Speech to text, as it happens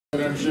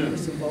Good afternoon.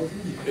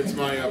 It's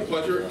my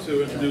pleasure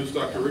to introduce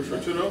Dr. Rich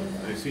Rotunno,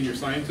 a senior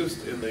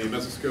scientist in the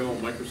Mesoscale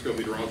Microscale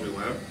Meteorology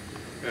Lab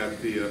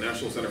at the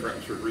National Center for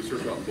Atmospheric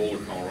Research out in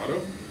Boulder,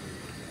 Colorado.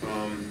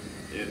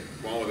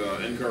 While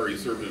at NCAR, he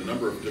served in a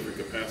number of different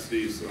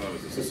capacities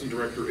as assistant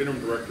director, interim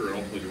director, and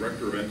ultimately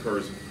director of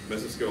NCAR's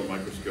Mesoscale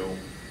Microscale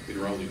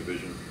Meteorology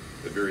Division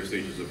at various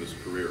stages of his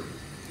career.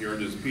 He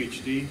earned his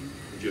PhD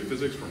in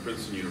geophysics from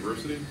Princeton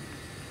University.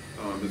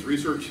 His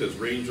research has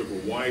ranged over a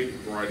wide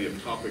variety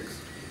of topics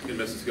in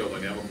mesoscale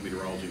dynamical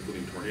meteorology,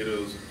 including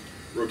tornadoes,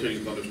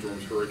 rotating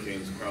thunderstorms,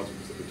 hurricanes, clouds and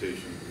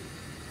precipitation,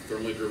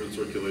 thermally driven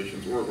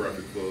circulations,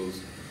 orographic flows,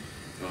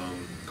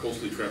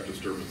 coastally trapped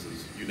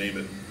disturbances, you name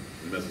it,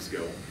 in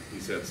mesoscale.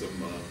 He's had a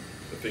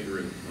finger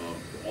in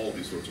all of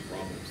these sorts of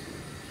problems.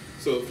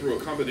 So through a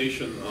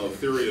combination of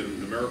theory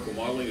and numerical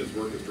modeling, his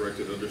work is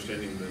directed at the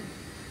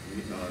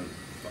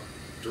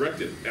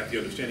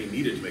understanding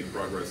needed to make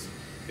progress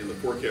in the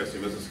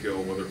forecasting of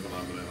mesoscale weather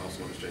phenomena and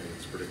also understanding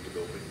its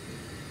predictability.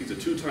 He's a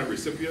two-time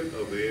recipient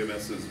of the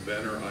AMS's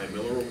Banner I.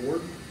 Miller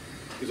Award.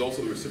 He's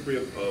also the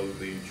recipient of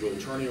the Joel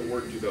Charney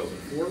Award in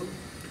 2004.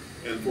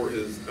 And for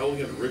his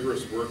elegant,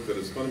 rigorous work that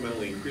has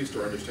fundamentally increased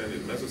our understanding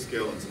of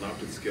mesoscale and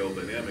synoptic scale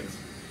dynamics,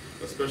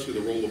 especially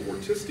the role of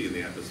vorticity in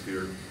the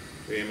atmosphere,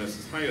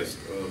 AMS's highest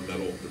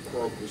medal, the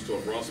Carl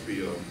Gustav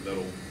Rossby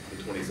Medal in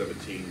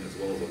 2017, as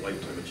well as a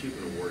Lifetime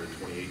Achievement Award in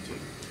 2018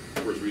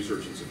 for his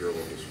research in severe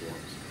local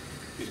storms.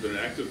 He's been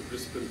an active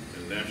participant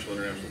in national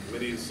and international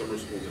committees, summer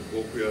schools, and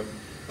colloquia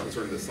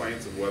concerning the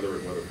science of weather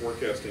and weather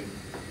forecasting.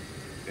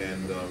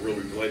 And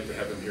really delighted to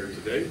have him here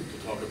today to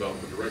talk about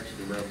the direct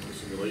numerical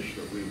simulation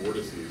of Lee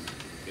vortices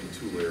in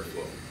two-layer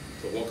flow.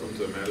 So welcome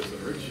to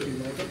Madison, Rich,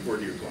 and looking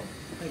forward to your talk.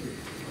 Thank you.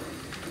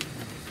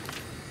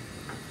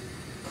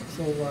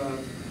 So,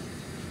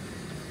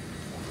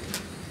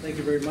 thank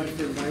you very much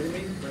for inviting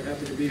me. Very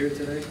happy to be here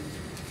today.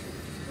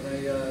 When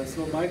I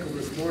saw Michael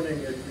this morning,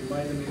 it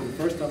reminded me of the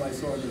first time I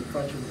saw him in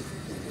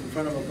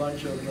front of a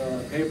bunch of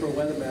paper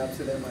weather maps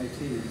at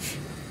MIT.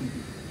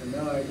 And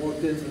now I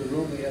walked into the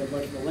room, we had a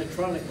bunch of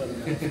electronic weather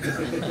maps.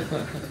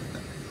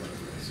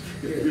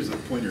 Here's a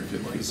pointer if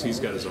you'd like. He's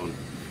got his own.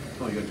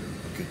 Oh, you got your,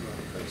 okay.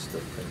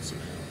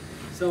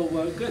 So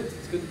good.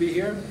 It's good to be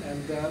here,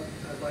 and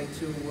I'd like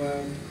to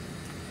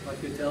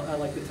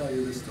tell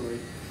you this story.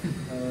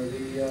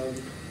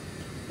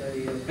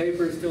 The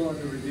paper is still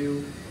under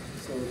review,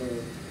 so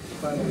the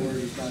final word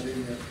is not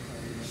in yet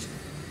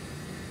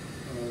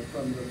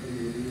from the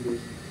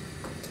reviewers.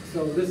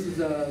 So this is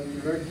a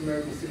direct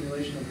numerical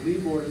simulation of Lee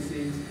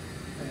vortices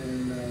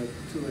and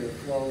two-layer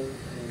flow,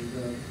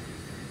 and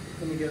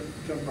let me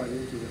jump right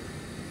into it.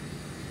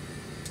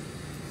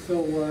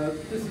 So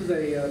this is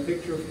a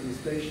picture from the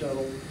space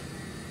shuttle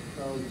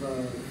of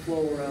the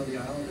flow around the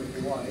island of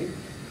Hawaii.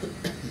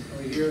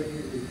 We hear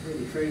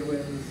the trade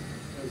winds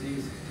as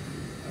he's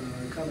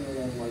coming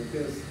along like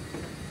this,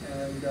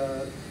 and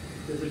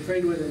there's a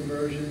trade wind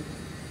inversion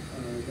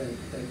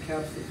that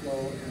caps the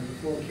flow, and the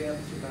flow can't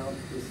surmount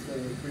this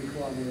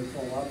 3-kilometer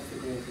tall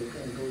obstacle, so it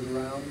kind of goes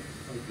around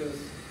like this.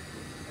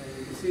 And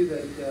you can see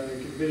that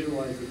you can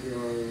visualize that there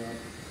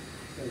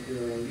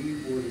are Lee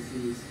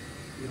vortices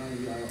behind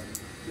the island.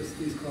 Just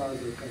these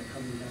clouds are kind of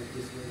coming back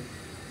this way.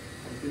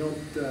 If you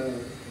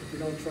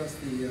don't trust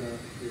your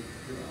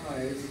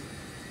eyes,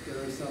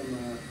 there was a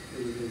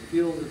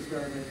field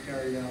experiment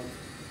carried out,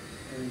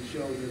 and it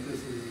showed that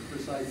this is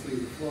precisely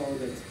the flow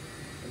that's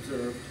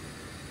observed.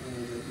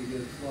 That you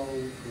get flow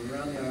from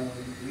around the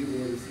island, Lee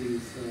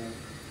vortices that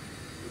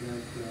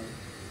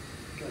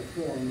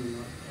form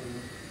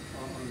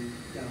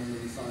down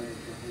inside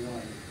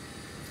Hawaii.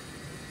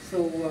 So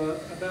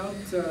about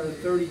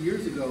 30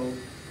 years ago,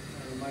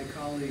 my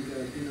colleague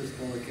Peter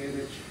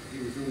Smolakevich, he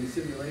was doing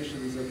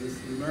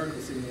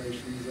numerical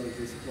simulations of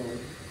this flow,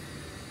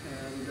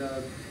 and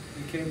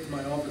he came to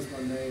my office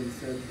one day and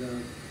said,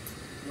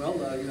 well,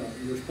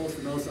 you're supposed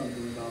to know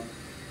something about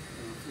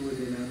fluid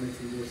dynamics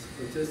and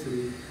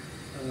vorticity.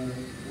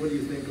 What do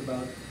you think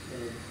about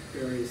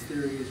various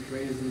theories,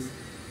 reasons?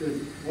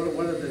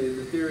 One of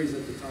the theories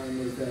at the time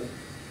was that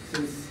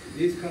since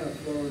these kind of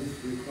flows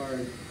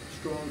required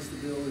strong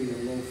stability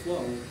and low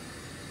flow,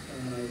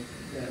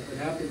 that what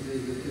happens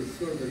is that there's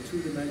sort of a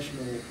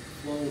two-dimensional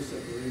flow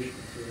separation.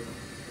 So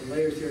the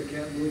layers here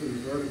can't move in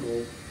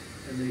vertical,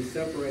 and they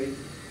separate.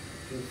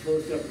 The flow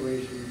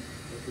separation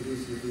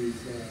produces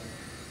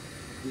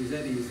these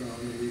eddies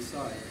on the lee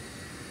side.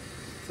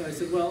 So I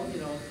said, well, we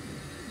need a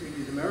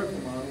numerical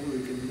model.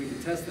 We can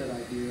test that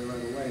idea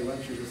right away. Why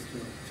don't you just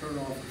turn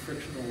off the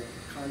frictional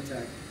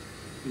contact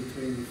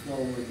between the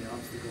flow and the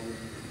obstacle, and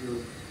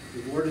your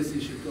vortices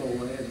should go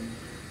away, and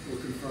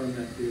we'll confirm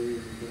that theory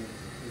and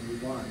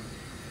move on.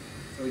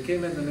 So he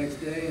came in the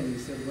next day and he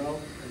said, well,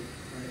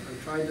 I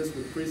tried this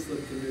with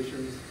pre-slip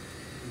conditions,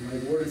 and my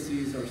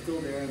vortices are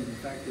still there, and in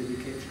fact they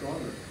became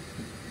stronger.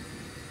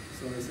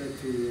 So I said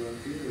to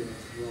Peter,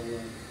 well,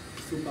 there's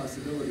two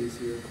possibilities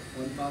here.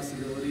 One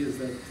possibility is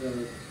that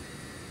there's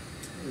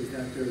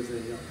a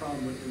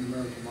problem with the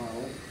numerical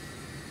model,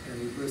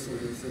 and he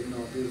bristled and said,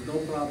 no, there's no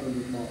problem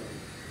with modeling.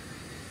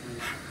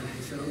 And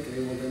I said, okay,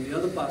 well then the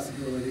other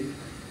possibility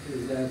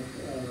is that,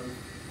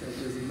 that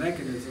there's a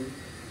mechanism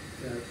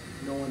that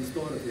no one's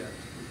thought of yet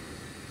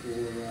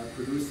for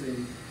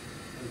producing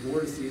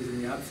vortices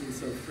in the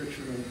absence of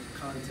frictional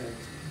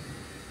contact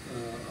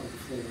of the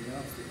flowing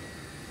obstacle.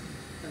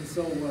 And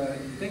so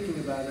in thinking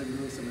about it and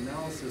doing some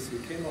analysis, we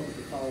came up with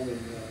the following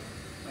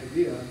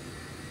idea.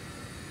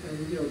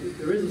 And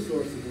there is a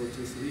source of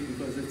vorticity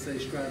because it's a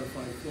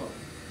stratified flow.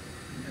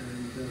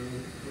 And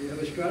we have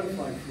a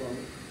stratified flow,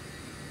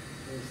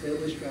 a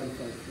stably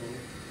stratified flow.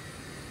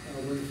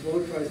 When the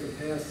flow tries to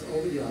pass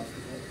over the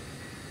obstacle,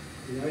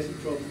 the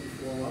isotopes will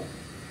flow up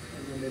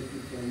and then they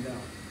will flow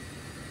down.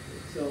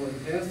 So in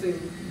passing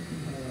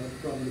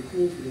from the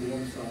cool to the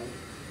warm side,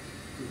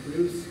 we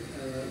produce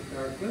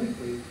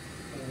baroclinically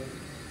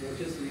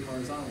vorticity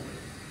horizontally.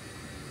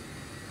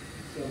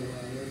 So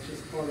that's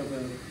just part of the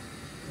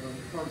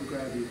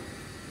gravity.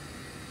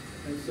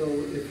 And so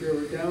if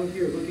you're down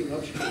here looking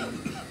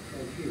upstream,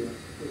 like here,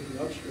 looking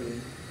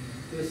upstream,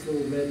 this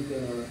little red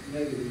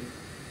negative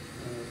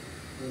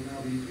will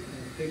now be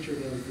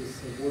pictured as this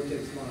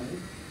vortex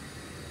line,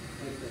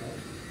 like that.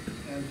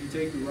 And if you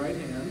take the right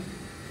hand,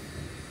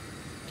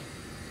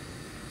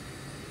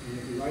 and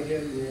if the right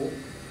hand rule,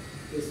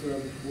 this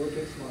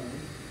vortex line,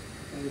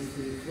 as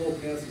the flow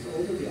passes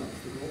over the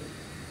obstacle,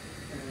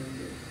 and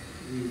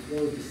the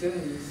flow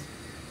descends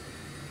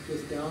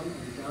just down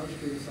on the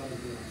downstream side of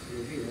the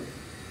obstacle here.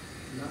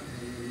 And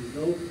there's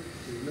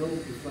no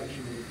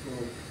deflection of the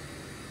flow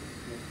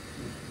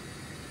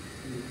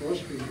in the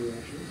cross-stream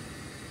direction.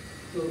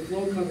 So the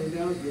flow coming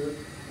down here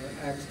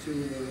acts to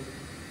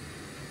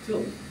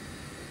tilt.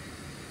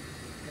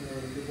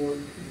 The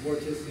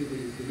vorticity will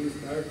be produced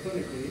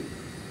baroclinically,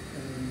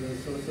 and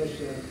so it's such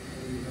that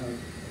we have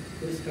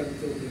this kind of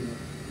tilting on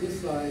this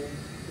side,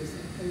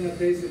 and that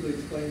basically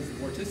explains the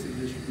vorticity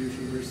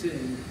distribution we're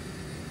seeing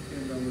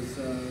in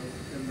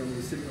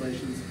those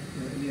simulations,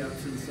 in the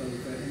absence of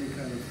any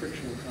kind of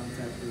frictional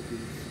contact with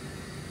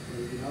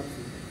the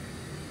obstacle.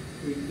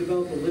 We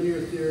developed a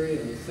linear theory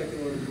and a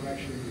second order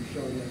correction to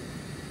show that,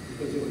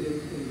 because in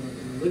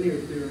the linear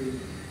theory,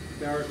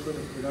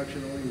 baroclinic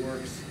production only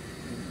works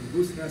in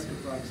Boussinesq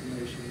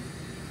approximation.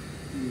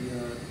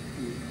 The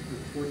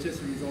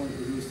vorticity is only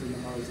produced in the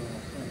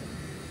horizontal plane.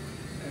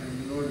 And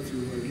in order to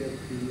get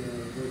the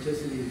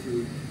vorticity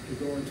to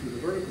go into the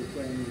vertical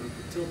plane, you have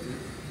to tilt it,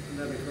 and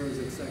that occurs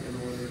at second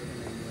order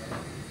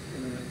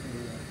in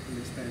an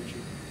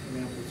expansion,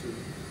 an amplitude.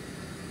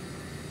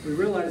 We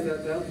realized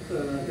that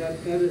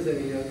is a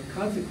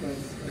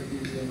consequence of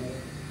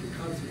the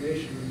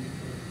conservation of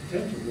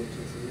potential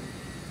vorticity.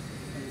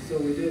 And so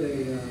we did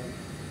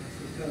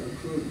kind of a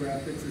crude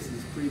graphics. This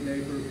is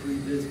pre-Neighbor,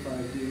 pre-Viz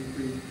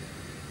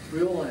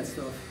 5D, all that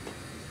stuff.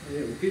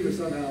 Yeah, Peter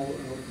somehow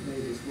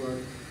made this work.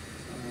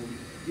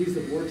 These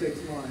are vortex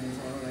lines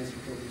on an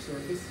isotropic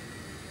surface,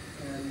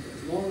 and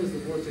as long as the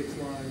vortex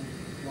line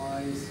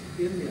lies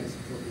in the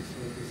isotropic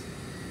surface,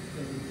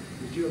 then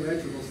the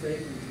geometrical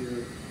statement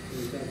here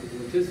is that the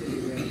vorticity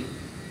then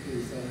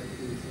is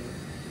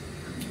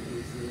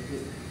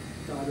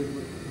dotted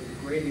with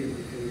a gradient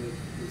indicated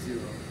to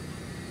zero.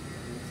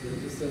 So it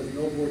just says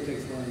no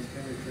vortex lines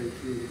penetrate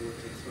through the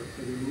vortex surface.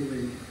 So they're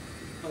moving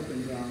up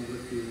and down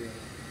with the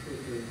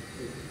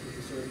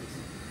surface.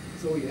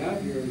 So what we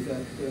have here is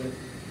that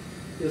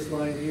this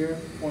line here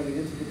pointing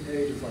into the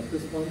page is like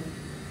this one,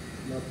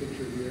 not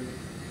pictured here.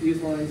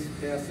 These lines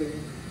passing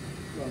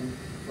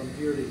from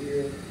here to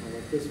here are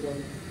like this one,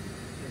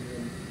 and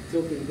then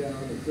tilting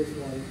down is this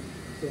one,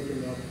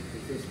 tilting up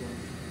is this one.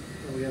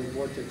 And we have a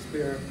vortex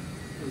pair.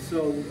 And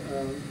so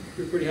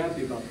we're pretty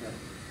happy about that.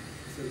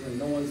 So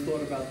no one's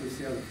thought about this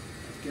yet, of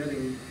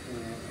getting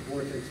a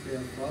vortex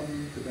pair from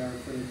the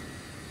baroclinic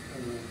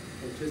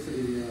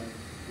vorticity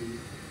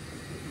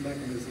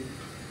mechanism.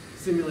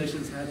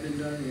 Simulations have been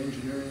done in the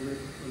engineering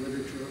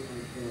literature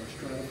of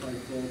stratified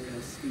flow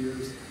past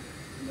spheres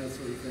and that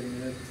sort of thing.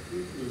 And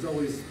it was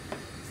always,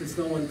 since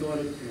no one thought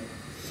of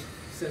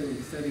setting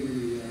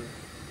the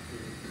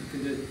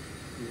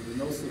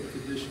no-slip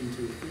condition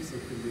to a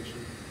free-slip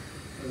condition,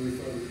 we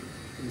thought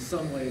in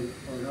some way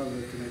or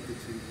another connected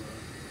to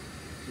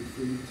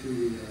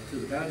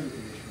the boundary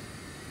condition.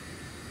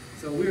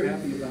 So we were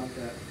happy about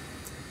that.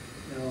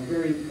 Now, a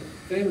very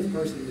famous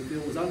person in the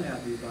field was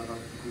unhappy about our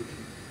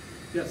conclusion.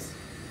 Yes?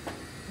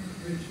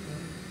 Rich,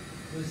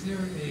 was there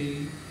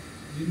a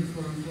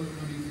uniform flow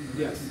coming from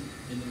the Yes.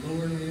 in the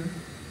lower layer?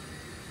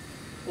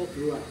 All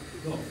throughout.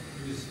 No,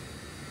 it was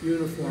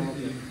Uniform.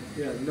 uniform.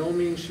 Yeah, no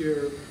mean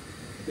shear,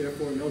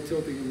 therefore no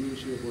tilting and mean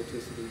shear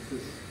vorticity.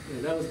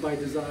 That was by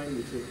design.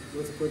 We said,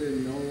 let's put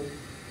in no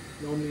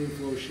mean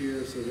flow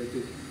shear so that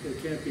there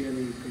can't be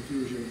any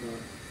confusion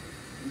about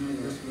no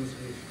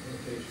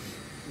rotation.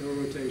 no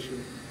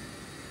rotation.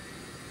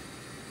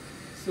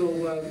 So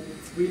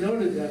we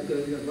noted that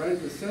right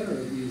at the center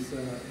of these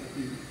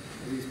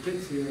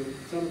pits here,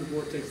 some of the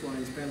vortex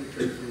lines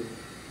penetrate through.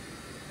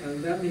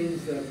 And that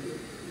means that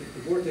if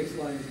the vortex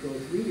lines go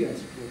through the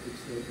isotropic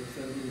surface,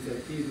 that means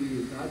that PV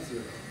is not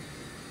zero.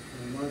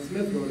 And Ron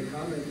Smith wrote a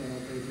comment on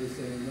our paper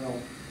saying, well,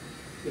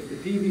 if the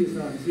PV is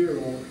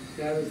non-zero,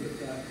 that is the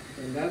fact,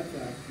 and that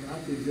fact,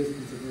 not the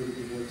existence of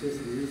vertical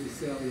vorticity, is the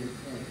salient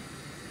point.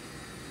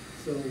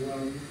 So,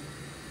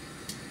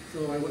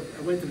 I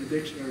went to the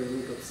dictionary to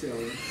look up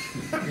salient.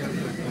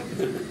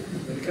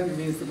 But it kind of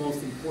means the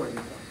most important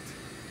point.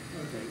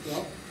 Okay,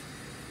 well,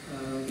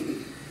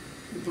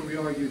 but we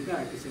argued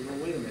back. We said, well,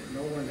 wait a minute,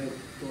 no one had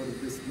thought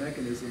of this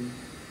mechanism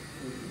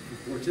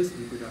for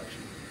vorticity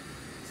production.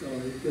 So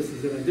this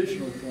is an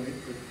additional point,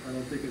 but I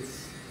don't think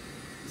it's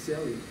the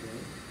salient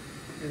point.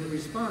 And in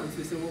response,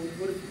 they said, well,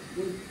 what if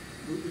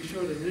we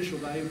showed an initial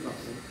value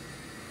problem?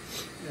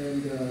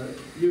 And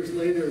years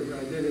later,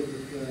 I did it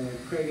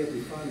with Craig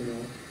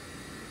Epifanio.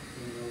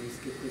 And I'll just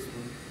skip this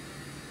one.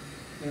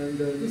 And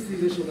this is the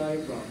initial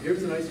value problem.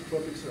 Here's an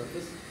isotropic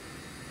surface.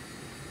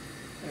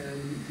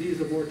 And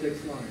these are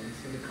vortex lines.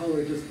 And the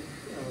color just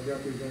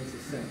represents a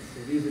sense.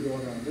 So these are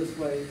going around this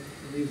way,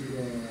 and these are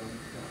going around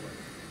that way.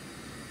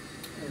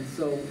 And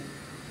so,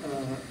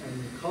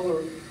 and the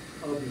color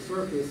of the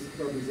surface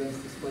represents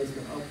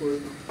displacement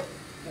upward,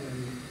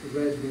 and the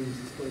red means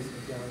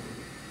displacement downward.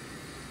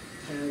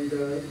 And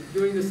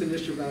doing this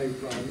initial value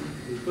problem,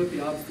 we put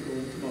the obstacle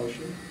into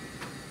motion,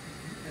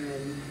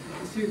 and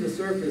you see the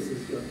surface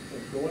is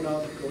going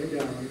up, going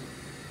down,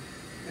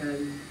 and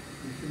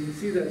you can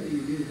see that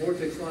these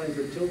vortex lines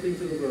are tilting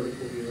to the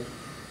vertical here.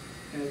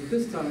 And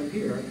this time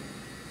here,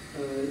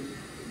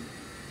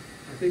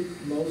 I think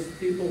most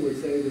people would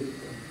say that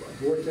a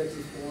vortex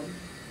is formed,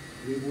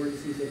 three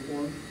vortices are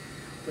formed,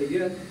 but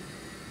yet,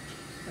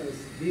 as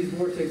these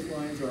vortex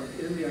lines are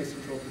in the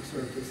isotropic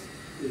surface,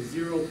 there's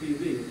zero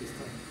PV at this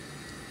time.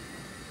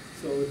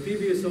 So if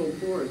PV is so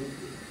important,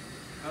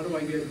 how do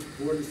I get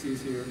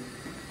vortices here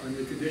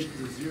under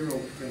conditions of zero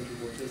potential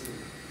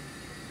vorticity?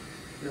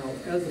 Now,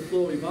 as the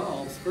flow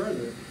evolves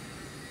further,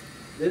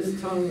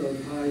 this tongue of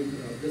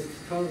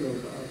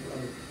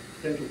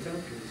potential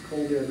temperatures,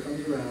 cold air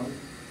comes around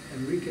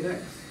and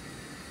reconnects.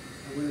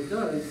 And when it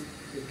does,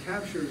 it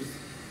captures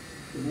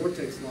the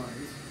vortex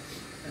lines,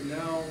 and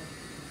now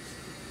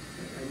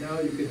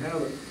you can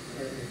have a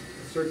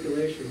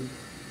circulation.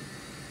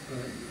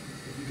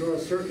 If you draw a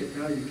circuit,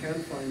 now you can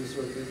find a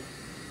circuit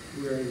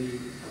where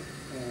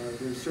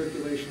there's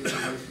circulation in the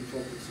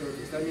isotropic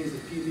surface. That means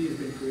that PV has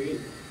been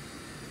created.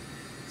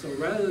 So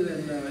rather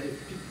than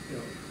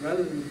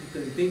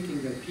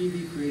thinking that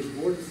PV creates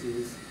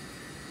vortices,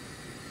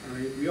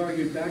 we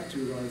argued back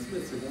to Ron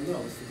Smith. Said, well,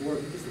 no,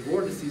 it's the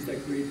vortices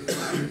that create the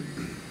PV.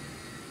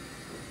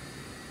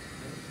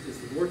 It's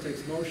the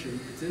vortex motion.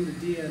 It's in the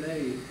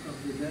DNA of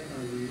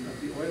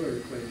the Euler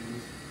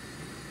equations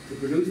to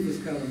produce this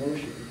kind of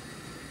motion.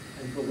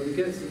 But when it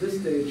gets to this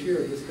stage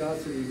here,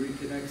 viscosity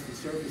reconnects the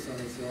surface on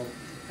itself,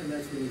 and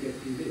that's when you get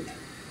PV.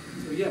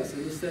 So yes,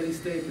 in the steady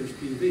state, there's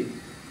PV.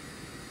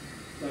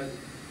 But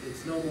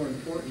it's no more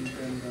important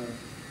than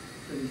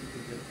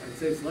I'd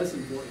say it's less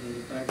important than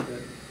the fact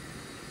that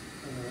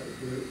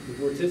the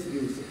vorticity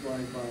was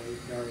supplied by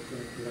direct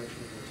current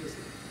production of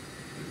vorticity.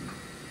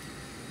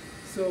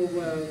 So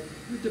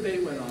the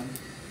debate went on.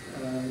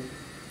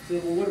 So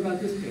well, what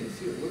about this case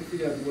here? What if we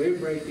have wave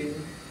breaking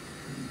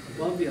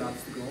above the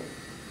obstacle,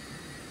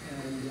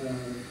 and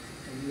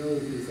you know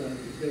there's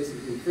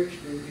basically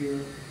friction in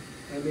here,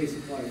 that may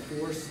supply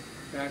force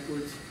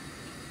backwards,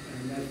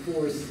 and that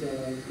force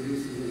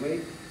produces a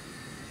wake,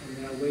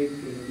 and that wake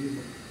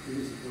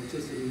produces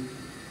vorticity,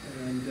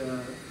 and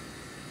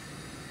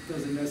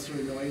doesn't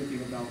necessarily know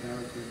anything about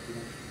direct current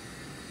production.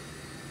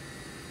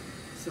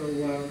 So,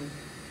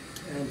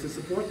 and to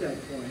support that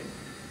point,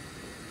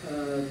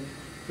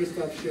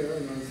 Christoph Scher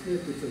and Ron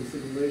Smith did some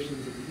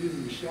simulations of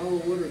using shallow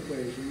water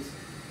equations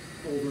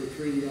over a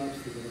 3D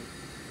obstacle,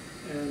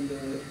 and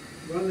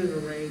run in a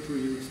range where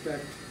you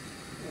expect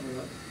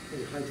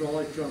a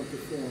hydraulic jump to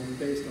form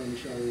based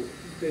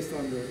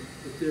on the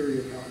theory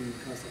of Houghton and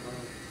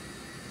Kasahara.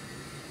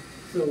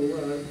 So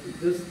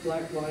this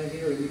black line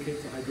here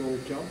indicates a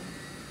hydraulic jump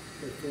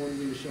that forms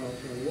in the shallow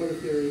water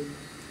theory.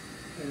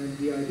 And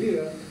the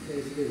idea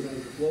basically is as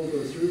the flow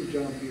goes through the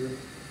jump here,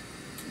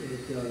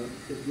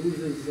 it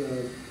loses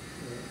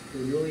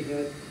Bernoulli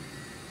head,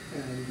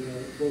 and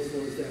flow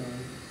slows down.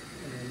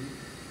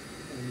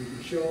 And you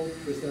can show,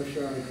 Christoph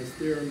Scher has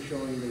theorem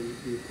showing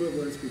the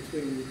equivalence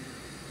between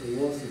the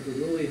loss of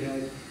Bernoulli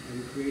head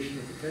and the creation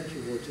of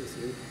potential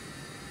vorticity.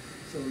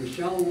 So in the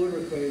shallow water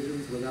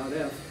equations, without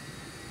F,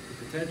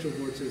 the potential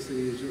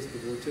vorticity is just the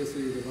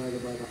vorticity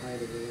divided by the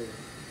height of the layer.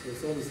 So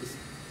it's almost the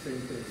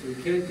same thing. So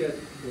you can't get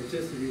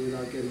vorticity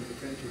without getting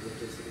potential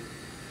vorticity.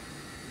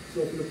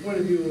 So from the point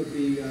of view of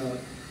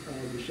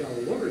the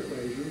shallow water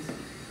equations,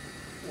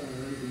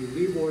 the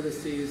V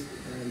vortices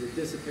and the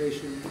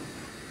dissipation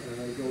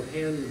go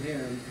hand in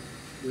hand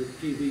with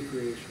PV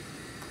creation.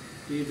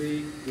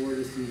 PV,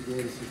 vortices,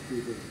 vortices,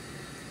 PV.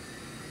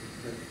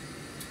 Okay.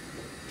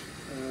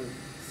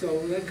 So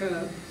that kind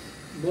of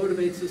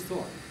motivates this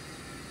talk.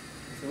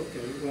 So,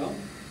 okay, well,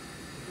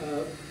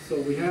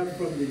 so we have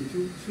from the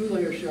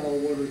two-layer shallow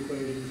water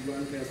equations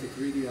run past the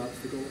 3D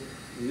obstacle.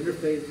 The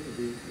interface of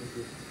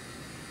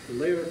the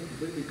layer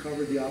completely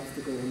covered the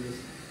obstacle in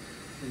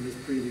in this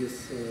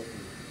previous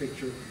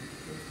picture.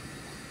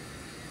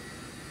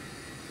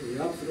 So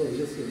the obstacle is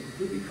just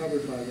completely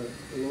covered by the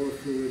lower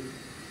fluid,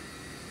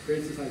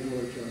 creates this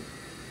hydraulic jump.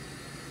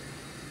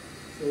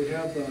 So we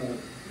have the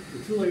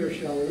two-layer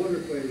shallow water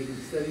equation,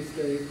 steady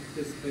state,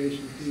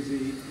 dissipation,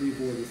 PV, three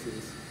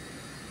vortices.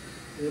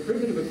 In the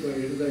primitive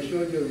equations, I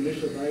showed you an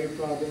initial value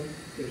problem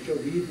that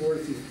showed these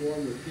vortices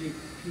form with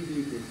PV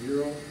equals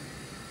 0.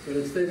 But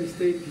at steady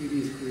state,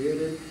 PV is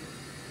created.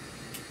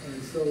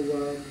 And so,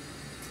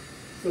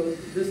 so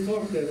this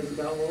talk then is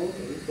about, well,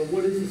 okay, but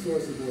what is the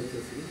source of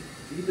vorticity?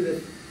 Even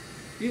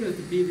if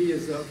the PV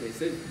is, okay,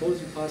 suppose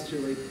you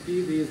postulate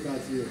PV is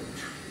not 0.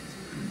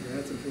 Yeah,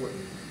 that's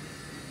important.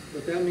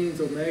 But that means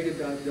omega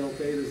dot delta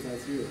beta is not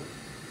 0.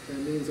 That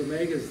means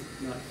omega is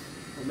not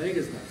 0.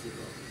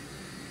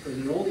 But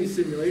in all these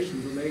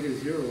simulations, omega is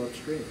 0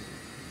 upstream.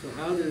 So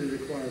how did it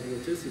acquire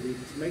vorticity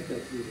to make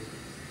that PV?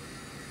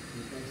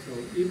 Okay, so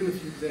even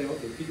if you say,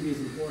 okay, PV is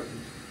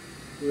important,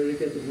 where did it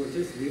get the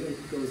vorticity?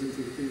 It goes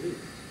into the PV.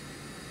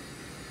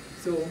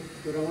 So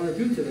what I want to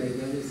do today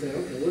then is say,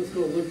 okay, let's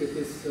go look at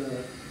this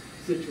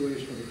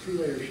situation of a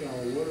two-layer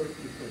shallow water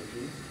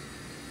equation.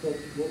 But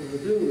what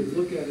we'll do is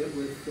look at it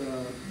with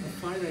a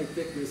finite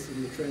thickness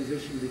in the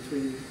transition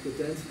between the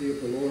density of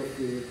the lower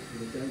fluid and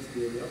the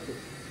density of the upper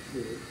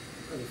fluid,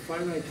 a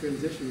finite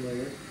transition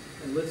layer,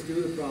 and let's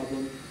do the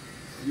problem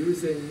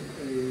using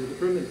the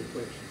primitive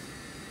equations,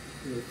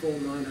 the full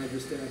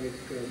non-hydrostatic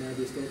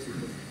Navier-Stokes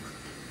equation.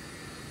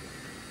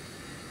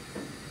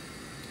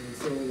 And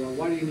so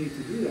why do you need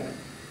to do that?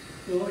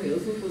 Well, okay,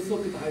 let's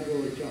look at the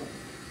hydraulic jump.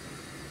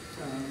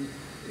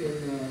 In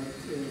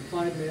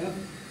applied math,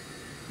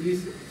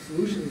 these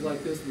solutions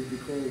like this would be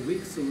called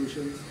weak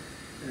solutions,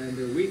 and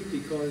they're weak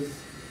because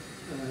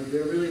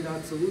they're really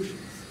not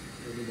solutions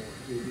anymore.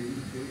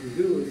 What we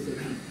do is that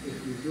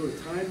if you do a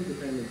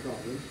time-dependent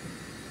problem,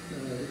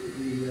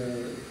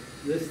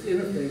 this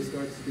interface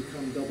starts to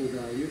become double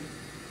valued,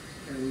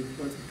 and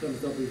once it becomes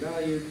doubly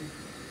valued,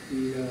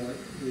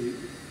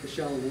 the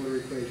shallow water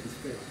equations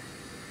fail.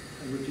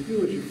 And what you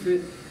do is you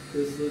fit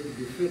this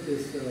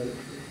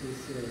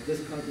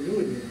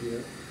discontinuity in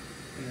here,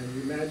 and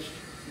you match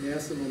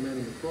mass and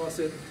momentum across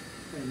it.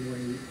 And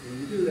when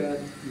you do that,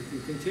 you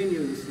can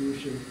continue the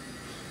solution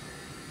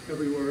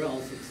everywhere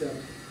else, except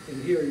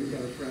in here you've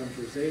got a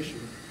parameterization.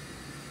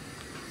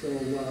 So,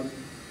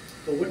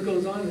 but what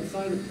goes on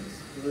inside of this?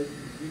 Well,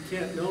 you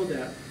can't know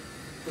that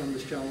from the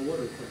shallow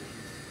water equations.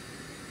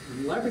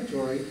 In the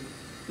laboratory,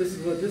 this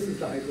is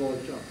the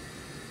hydraulic jump.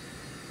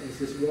 And it's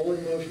this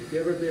rolling motion. Have you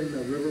ever been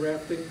river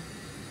rafting?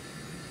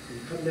 You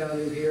come down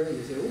in here and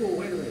you say, oh,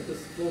 wait a minute,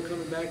 this flow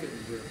coming back at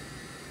me here.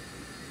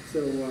 So,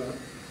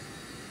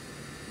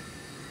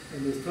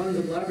 and there's tons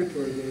of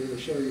laboratory data to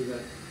show you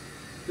that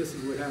this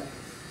is what happens.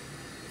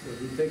 So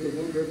if you take a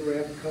river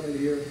raft, come in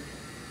here,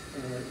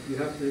 you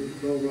have to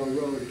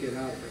row to get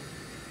out of it.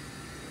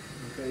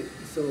 Okay,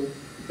 so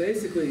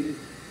basically,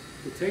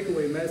 the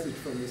takeaway message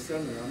from this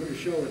seminar, I'm going to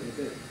show it in a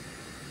bit.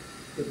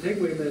 The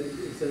takeaway message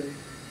is that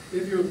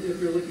if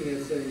you're looking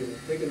at, say,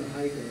 taking a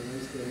hike on a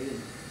nice day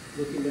and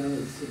looking down at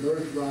a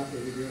submerged rock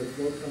over here, a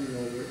flow coming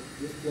over it,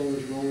 this flow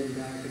is rolling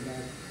back and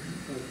back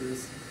like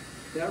this.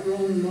 That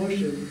rolling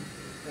motion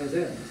has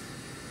ends,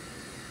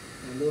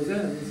 and those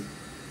ends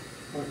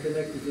are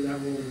connected to that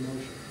rolling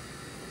motion.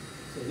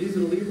 So these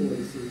are the lead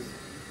vortices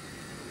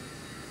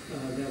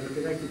that are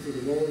connected to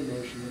the rolling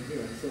motion in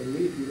here. And so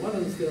if you want to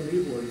understand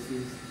lead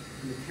vortices,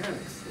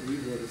 mechanics of lead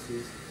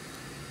vortices,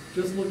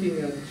 just looking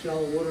at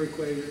shallow water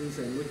equations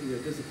and looking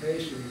at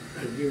dissipation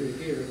from here to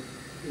here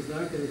is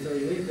not going to tell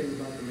you anything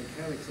about the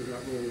mechanics of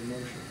that rolling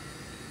motion.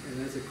 And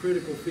that's a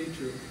critical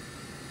feature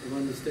of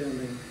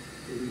understanding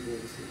the lead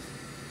vortices.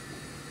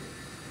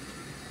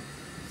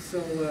 So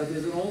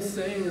there's an old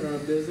saying in our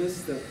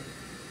business that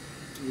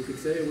you could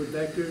say it with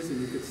vectors and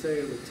you could say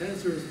it with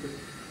tensors, but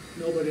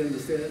nobody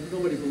understands,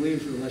 nobody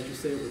believes you unless you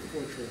say it with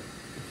Fortran.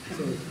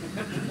 So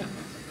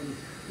I'm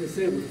going to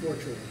say it with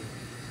Fortran.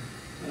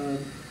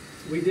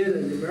 We did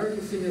a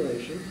numerical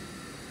simulation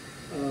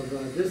of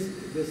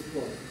this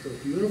flow. So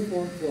it's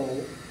uniform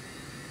flow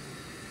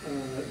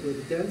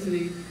with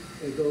density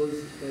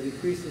that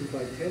increases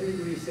by 10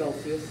 degrees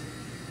Celsius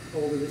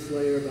over this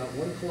layer, about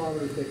 1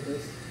 kilometer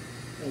thickness,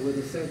 with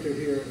a center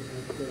here at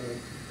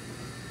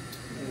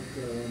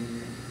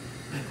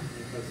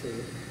if I say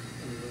it,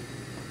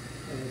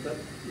 I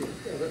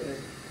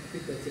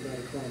think that's about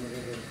 1 kilometer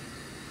ahead.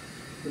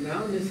 The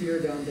mountain is here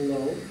down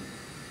below.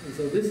 And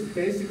so this is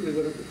basically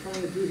what we're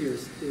trying to do here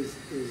is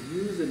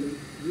use the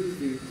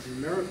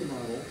numerical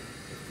model,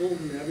 the full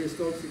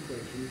Navier-Stokes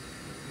equation,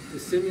 to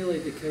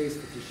simulate the case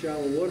that the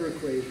shallow water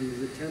equation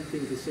is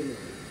attempting to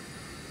simulate.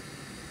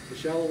 The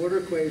shallow water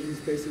equation is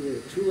basically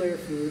a two-layer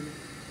fluid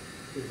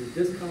with a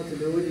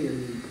discontinuity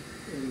in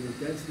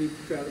the density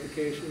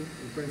stratification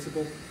in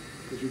principle,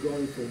 because you're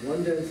going from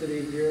one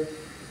density here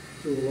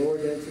to a lower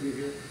density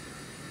here.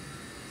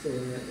 So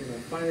in a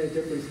finite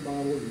difference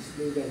model, you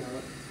smooth that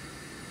out.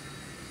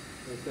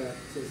 Like that.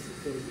 So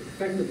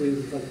effectively,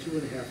 this is like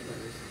 2.5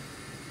 layers.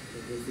 So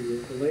there's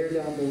the layer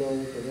down below,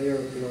 the layer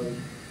below,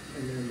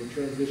 and then the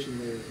transition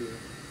layer here.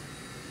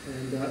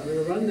 And I'm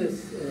going to run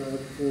this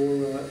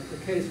for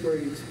a case where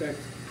you expect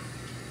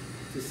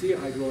to see a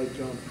hydraulic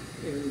jump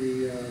in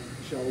the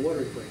shallow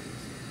water equations.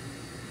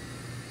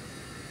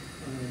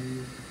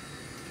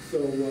 So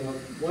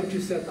once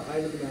you set the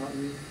height of the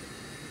mountain,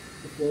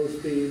 the flow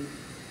speed,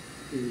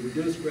 the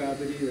reduced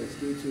gravity that's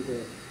due to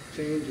the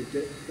change of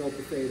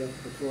delta theta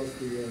across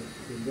the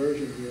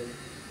inversion here,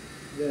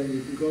 then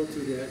you can go to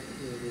the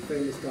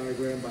famous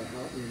diagram by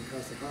Houghton and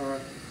Kasahara,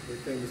 the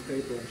famous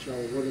paper on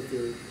shallow water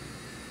theory.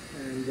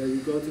 And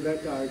you go to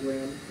that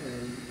diagram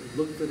and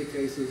look for the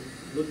cases,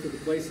 look for the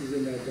places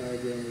in that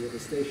diagram where you have a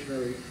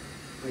stationary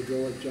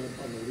hydraulic jump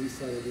on the lee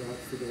side of the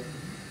obstacle.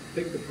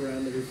 Pick the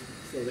parameters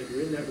so that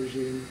you're in that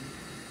regime.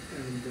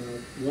 And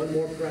one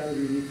more parameter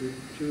you need to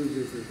choose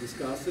is the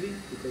viscosity,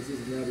 because this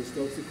is now the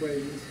Stokes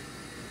equations.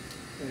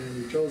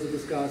 And we chose the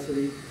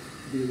viscosity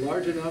to be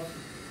large enough,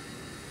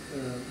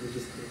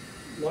 just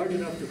large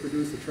enough to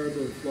produce a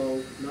turbulent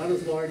flow, not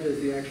as large as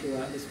the actual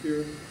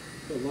atmosphere,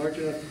 but large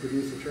enough to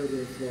produce a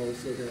turbulent flow,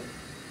 so that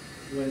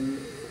when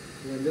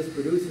this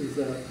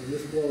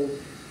flow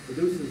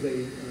produces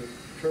a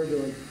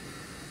turbulent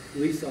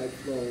lee side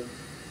flow,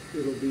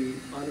 it'll be,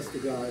 honest to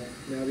God,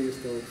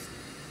 Navier-Stokes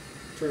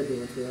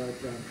turbulence without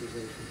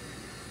parameterization.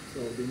 So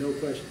there'll be no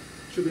question,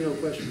 should be no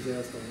questions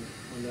asked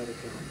on that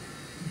account.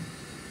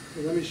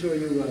 So let me show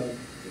you,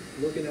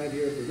 looking at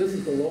here, so this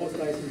is the lowest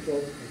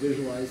isentrope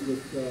visualized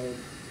with the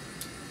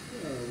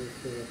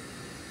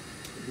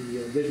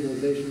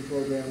visualization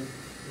program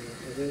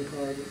at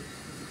NCARB.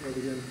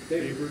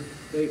 Vapor.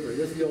 Vapor.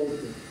 This is the old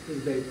one. This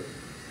is vapor.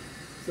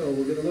 So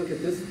we're going to look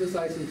at this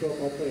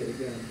isentrope. I'll play it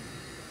again.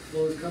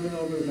 Flow is coming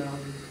over the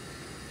mountain.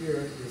 Here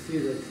you'll see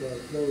that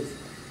flow is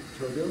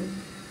turbulent,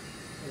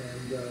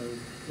 and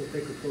we'll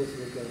take a closer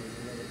look at it in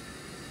a minute.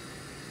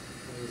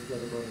 I'll just let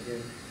it run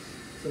again.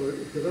 So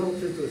it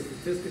develops into a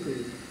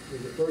statistically,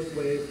 where the first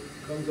wave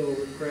comes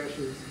over,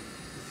 crashes,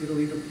 you see the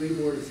lee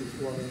vortices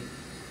forming,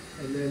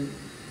 and then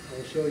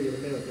I'll show you in a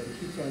minute that it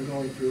keeps on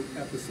going through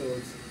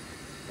episodes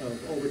of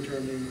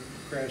overturning,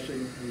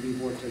 crashing, and lee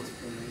vortex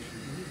formation.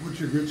 What's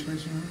your grid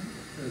spacing on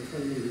it?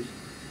 20 meters.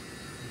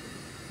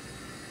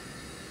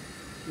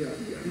 Yeah,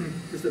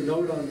 just a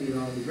note on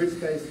the grid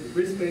space. The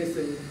grid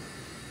spacing,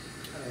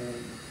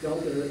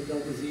 delta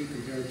Z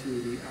compared to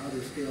the outer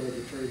scale of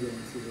the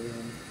turbulence is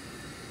around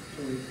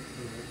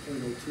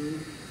 0.02,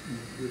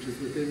 which is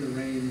within the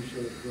range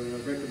of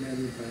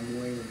recommended by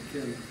Moyne and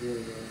Kim for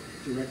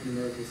direct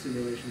numerical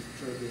simulations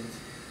of turbulence.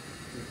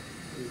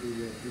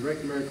 The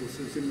direct numerical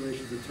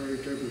simulations of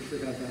turbulence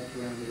should have that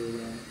parameter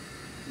around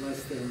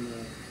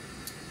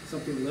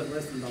something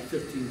less than about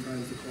 15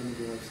 times the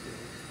Kolmogorov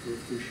scale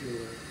for shear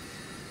layer.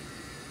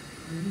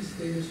 Are these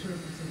theta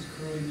surfaces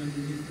curling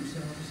underneath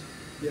themselves?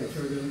 Yes.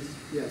 Turbulence?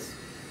 Yes.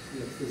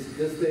 Yes.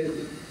 This data,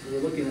 we're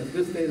looking at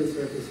this data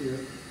surface here.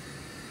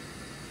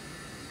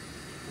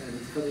 And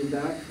it's coming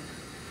back,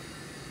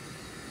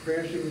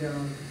 crashing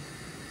down.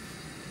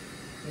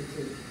 That's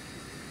it.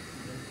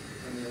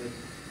 And then,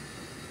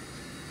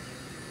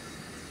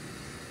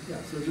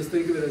 yeah, so just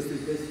think of it as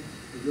this,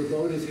 your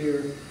boat is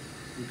here,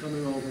 you're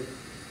coming over.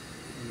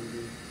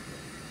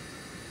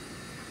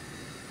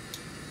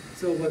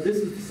 So this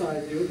is the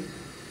side view.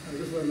 I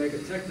just want to make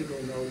a technical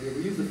note here.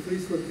 We use a free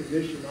slip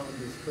condition on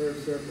this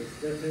curved surface.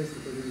 That tends to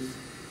produce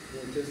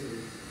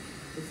vorticity.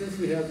 But since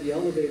we have the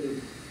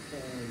elevated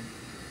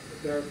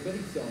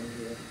barochromic zone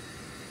here,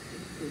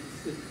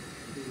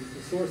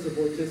 the source of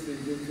vorticity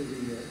due to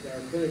the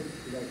barochromic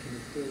production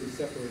is clearly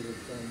separated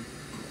from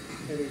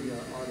any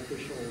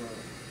artificial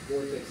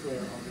vortex layer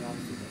on the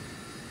obstacle.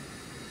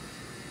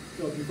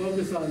 So if you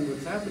focus on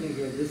what's happening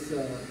here, this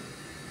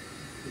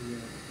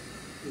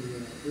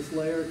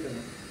layer kind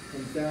of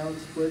comes down,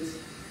 splits,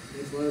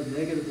 makes a lot of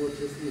negative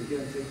vorticity.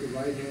 Again, take your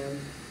right hand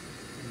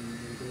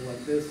and go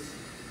like this.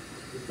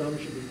 The thumb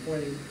should be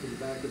pointing to the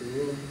back of the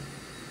room.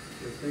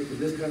 It's making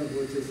this kind of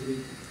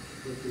vorticity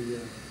with the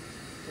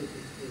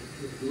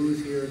blues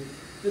here.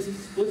 This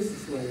splits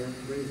this layer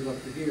and brings it up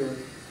to here,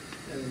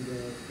 and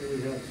then we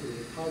have sort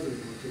of a positive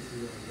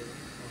vorticity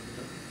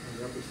on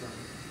the upper side.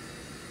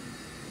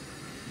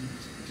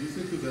 Do you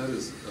think of that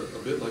as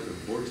a bit like a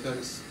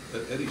vortex,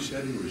 eddy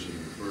shedding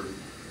regime for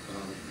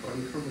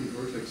uncurling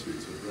vortex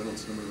streets with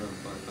Reynolds number around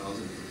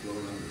 5,000 to flow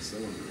around the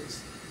cylinder?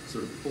 It's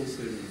sort of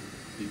pulsating,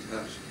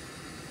 detached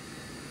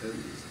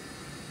eddies.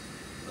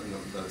 I don't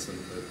know if that's an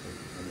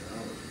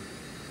analogy.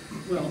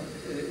 Well,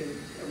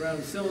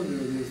 around the cylinder,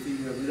 there's the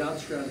without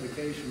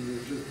stratification.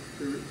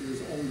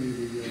 There's only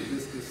the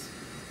viscous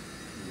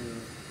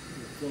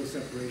flow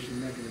separation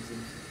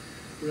mechanisms.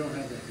 We don't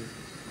have that here.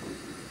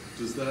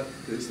 Does that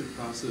basic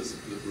process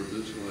that we're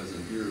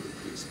visualizing here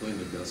explain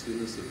the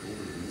gustiness of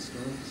older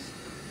windstorms?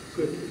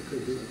 Could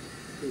be.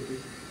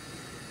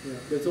 Yeah,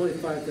 but it's only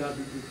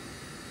 5,000.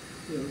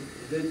 You know,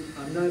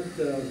 I'm not.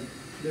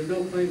 There's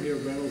no claim here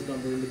of Reynolds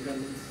number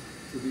independence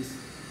to be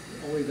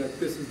only that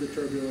this is the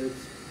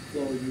turbulence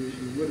flow. You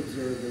would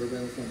observe the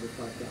Reynolds number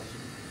 5,000.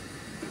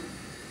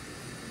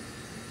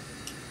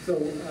 So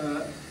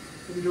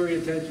let me draw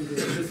your attention to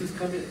this. This is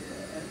coming.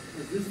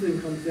 as this thing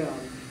comes down,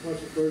 watch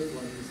the first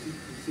one, you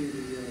see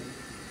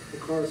the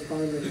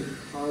corresponding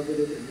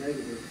positive and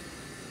negative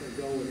that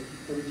go with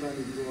every time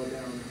you draw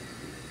down.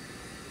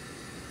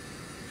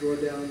 Draw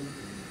down,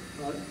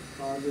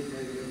 positive,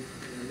 negative,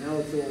 and now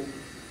it's all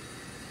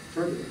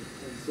turbulent.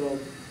 And so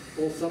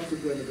all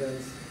subsequent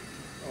events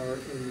are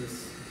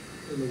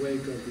in the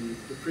wake of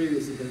the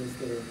previous events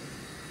that are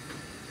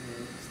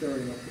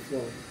stirring up the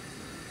flow.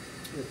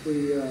 If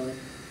we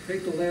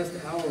take the last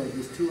hour of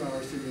this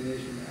 2-hour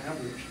simulation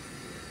average,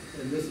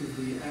 and this is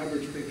the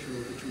average picture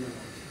of the 2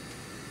 hours.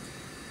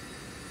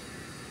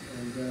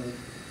 And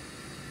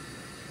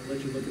I'll let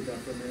you look at that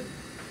for a minute.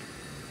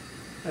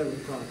 I have a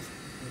prop.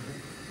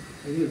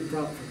 I need a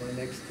prop for my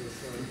next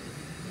slide.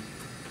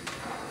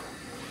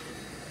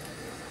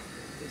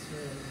 This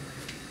one.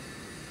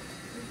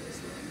 And this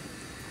one.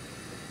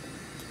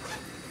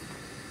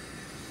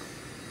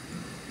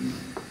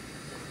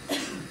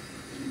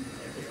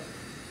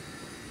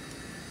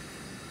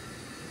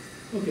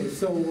 Okay,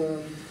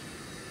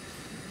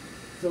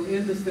 so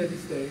in the steady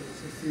state,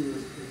 let's see,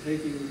 we're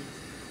taking,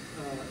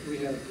 we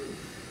have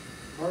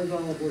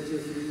horizontal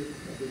vorticity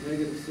of the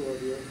negative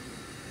sorbia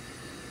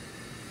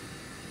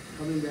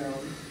coming down,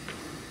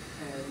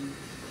 and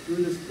through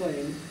this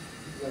plane,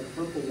 that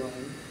purple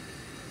line,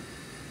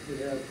 we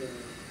have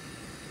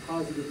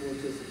positive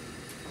vorticity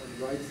on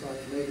the right side,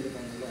 negative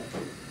on the left.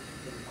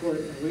 And of course,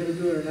 and we're going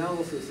to do an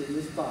analysis in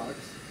this box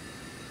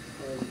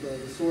of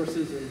the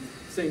sources and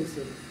sinks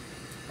of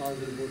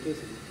positive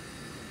vorticity.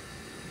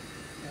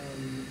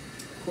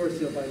 Of course,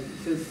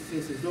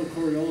 since there's no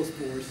Coriolis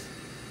force,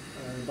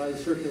 by the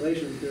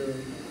circulation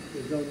theorem,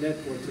 there's no net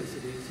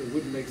vorticity, so it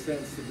wouldn't make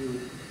sense to do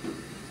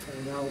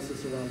an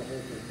analysis around the whole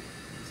thing.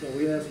 So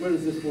we asked, where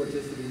does this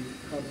vorticity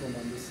come from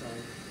on this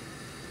side?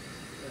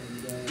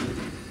 And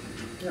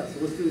yeah, so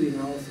let's do the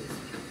analysis.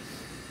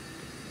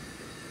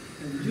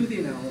 And to do the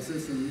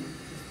analysis, and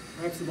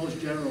perhaps the most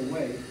general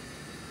way,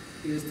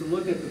 is to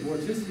look at the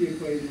vorticity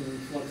equation in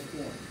flux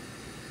form.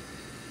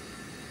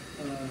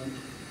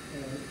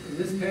 In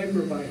this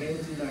paper by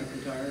Haynes and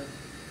McIntyre,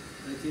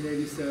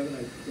 1987,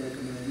 I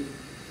recommend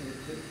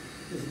it.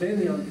 It's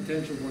mainly on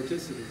potential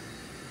vorticity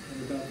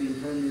and about the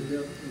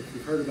impermeability. If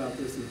you've heard about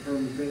this, the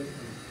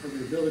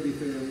impermeability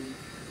theorem.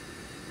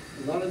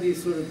 A lot of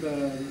these sort of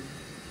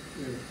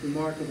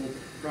remarkable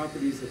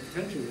properties of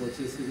potential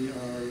vorticity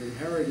are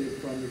inherited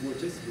from the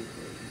vorticity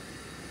equation.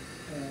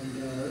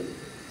 And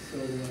so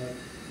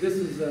this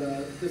is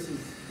the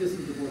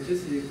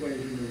vorticity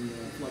equation in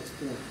flux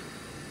form.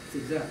 It's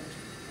exact.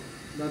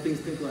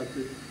 Nothing's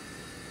neglected.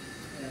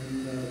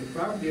 And the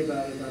property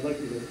about it I'd like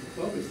you to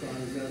focus on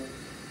is that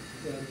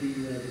the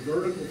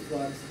vertical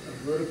flux of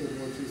vertical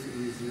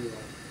vorticity is 0.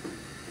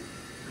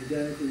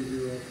 Identically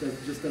 0.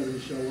 That just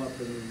doesn't show up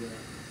in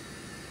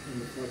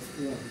the flux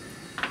form.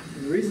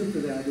 And the reason for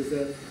that is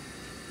that,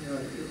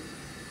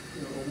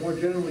 or more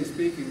generally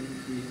speaking,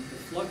 the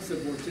flux of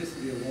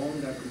vorticity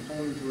along that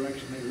component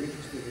direction that you're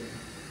interested in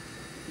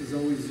is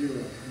always 0.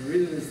 And the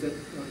reason is that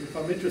if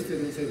I'm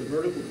interested in, say, the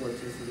vertical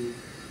vorticity,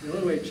 the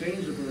only way to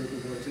change the vertical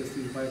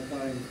vorticity is by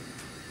applying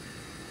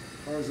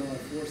horizontal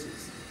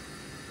forces.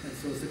 And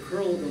so it's the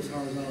curl of those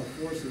horizontal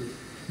forces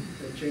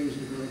that change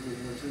the vertical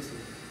vorticity.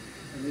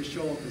 And they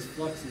show up as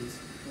fluxes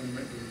when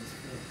written in this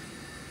form.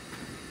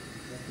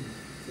 Okay.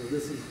 So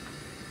this is,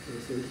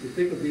 so you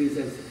think of these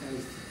as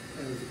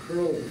the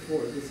curl of the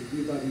force. This is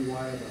d by dy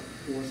of a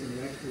force in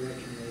the x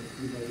direction, or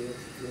d by dx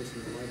force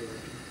in the y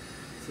direction.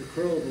 It's the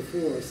curl of the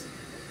force,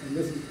 and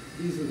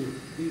these are the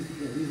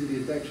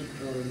advection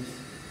terms.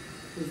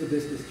 This is the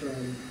viscous term,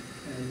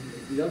 and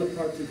the other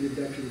parts of the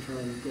advection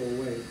term go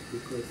away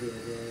because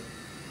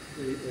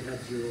they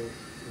have 0.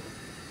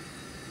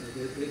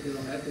 They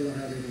don't have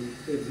any.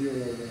 They have 0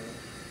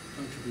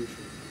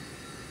 contribution.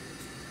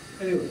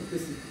 Anyway,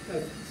 this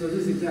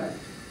is exact.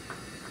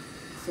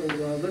 So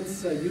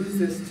let's use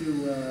this to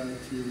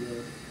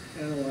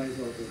analyze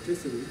our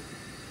vorticity.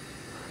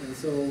 And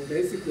so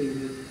basically,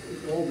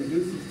 it all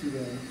reduces to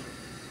then,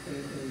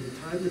 in the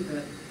time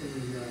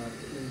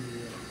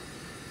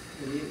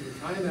in the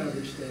time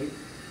average state,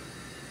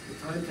 the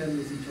time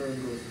tendency term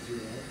goes to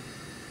 0.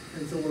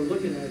 And so what we're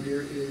looking at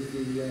here is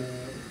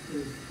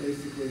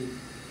basically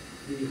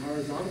the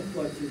horizontal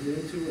fluxes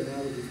into and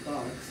out of this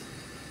box.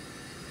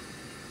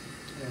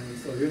 And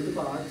so here's the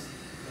box.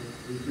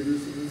 We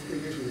produce in this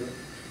figure here.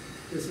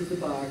 This is the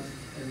box,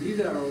 and these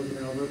arrows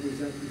now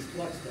represent these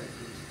flux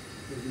vectors.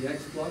 There's the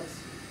x flux,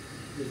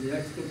 there's the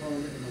x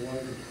component, and the y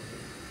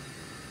component.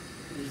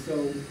 And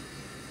so,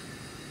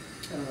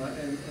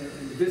 and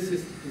the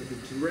viscous, the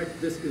direct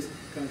viscous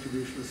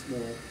contribution is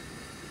small,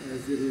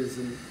 as it is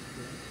in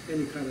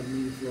any kind of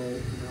mean flow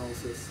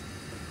analysis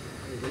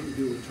that you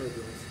do with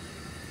turbulence.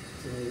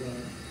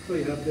 So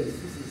you have this.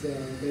 This is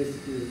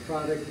basically the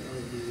product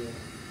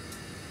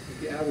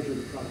of the average of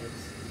the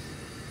products.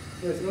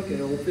 So I said, okay,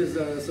 well, if there's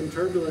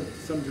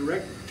some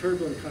direct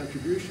turbulent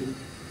contribution,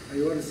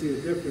 you ought to see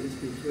a difference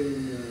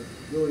between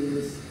doing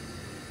this,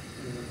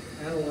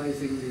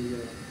 analyzing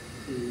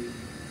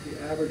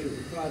the average of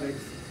the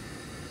products,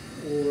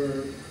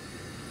 or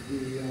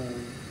the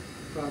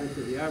product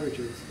of the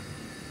averages.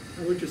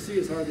 And what you see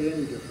is hardly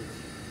any difference.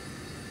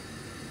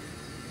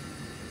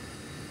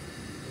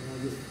 And I'll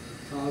just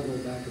toggle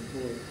back and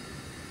forth.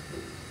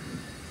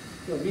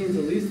 So it means,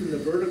 at least in the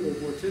vertical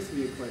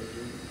vorticity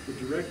equation, the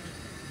direct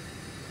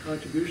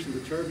contributions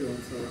to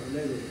turbulence are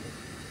negative.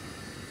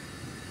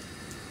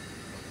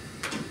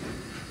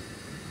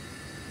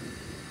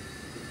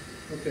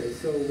 Okay,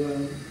 so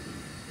the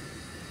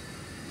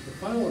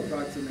final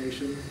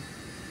approximation,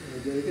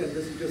 again,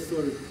 this is just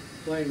sort of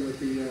playing with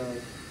the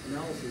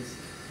analysis,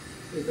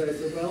 is that I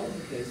said, well,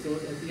 okay, so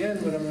at the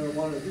end what I'm going to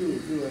want to do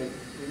is do an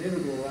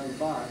integral around the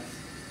box,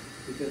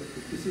 because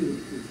you see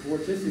the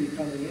vorticity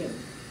coming in,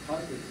 the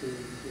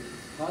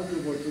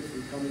positive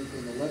vorticity coming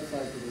from the left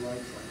side to the right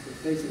side. So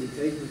it's basically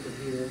taking from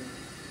here,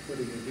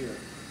 putting it here.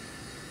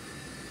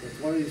 So it's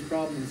one of these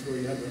problems where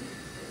you have a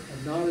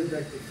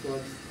non-advective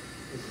flux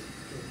that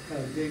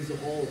kind of digs a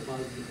hole of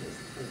positive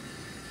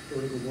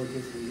vertical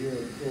vorticity here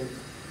and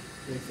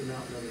makes a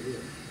mountain over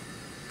here.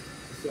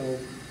 So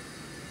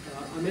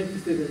I'm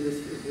interested in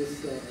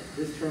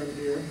this term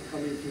here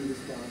coming through this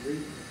boundary.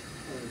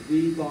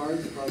 V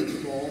bars probably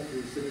small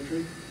through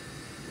symmetry.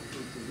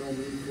 There's no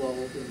mean flow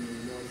in the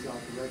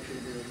north-south direction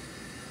here.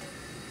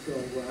 So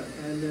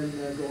and then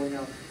going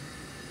out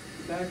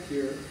back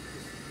here,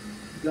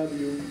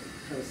 W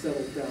kind of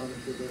settles down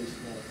into very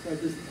small. So I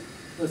just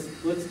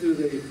let's do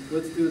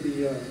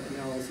the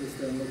analysis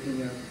then,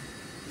 looking at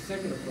the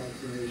second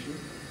approximation,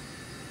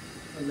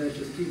 and that's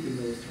just keeping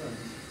those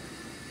terms.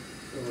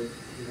 So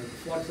you have the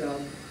flux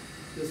out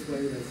this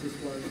way. That's this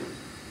one.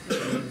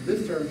 And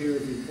this term here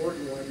is the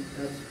important one.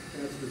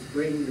 That's what's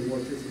bringing the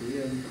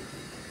vorticity in.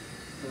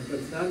 But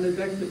it's not an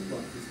advective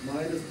flux. It's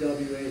minus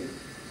W8.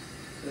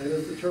 That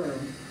is the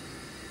term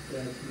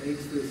that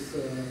makes this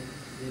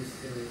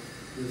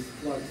this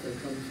flux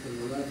that comes from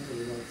the left to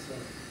the right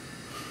side.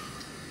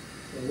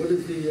 So where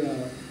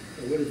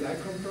does that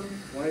come from?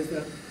 Why is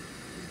that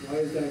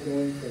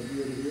going from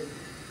here to here?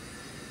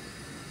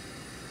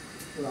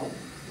 Well,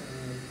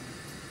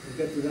 we'll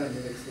get to that in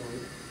the next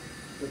slide.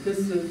 But this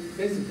is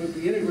basically, if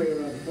we integrate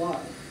around the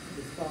block,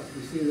 this box,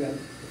 we see that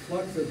the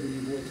flux of the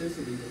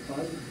vorticity, the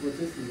positive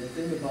vorticity that's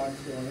in the box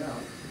going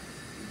out,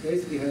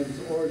 basically has its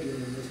origin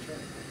in this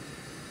term.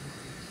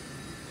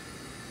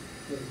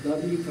 So it's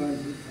W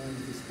times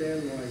the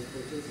span-wise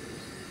vorticity.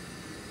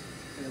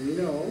 And we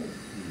know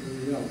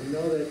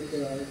that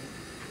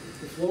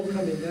the flow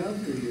coming down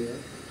through here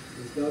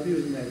is W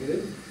is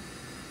negative,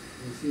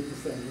 and you see it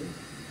descending,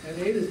 and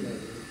 8 is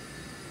negative.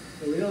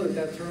 So we know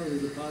that term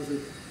is a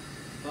positive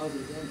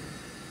number.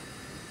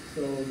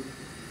 So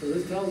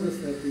this tells us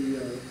that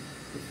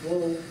the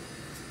flow,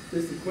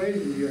 this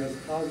equation here has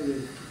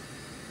positive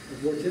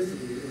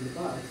vorticity in the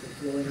box, that's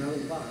flowing out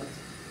of the box,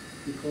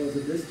 because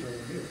of this term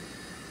here.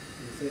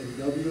 We're saying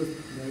W is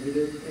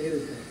negative, 8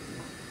 is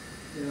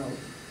negative. Now,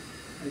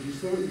 as you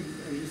saw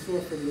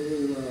from the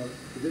little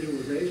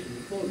visualization,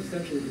 the flow is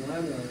essentially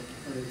laminar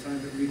by the time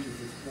it reaches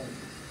this point.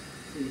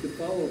 So you could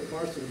follow a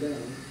parcel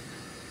down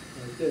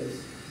like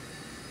this,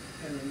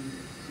 and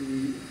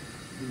the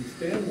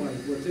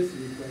span-wise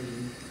vorticity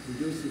equation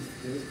reduces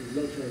to this, there's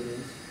no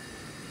turbulence,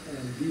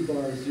 and V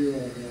bar is 0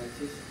 on the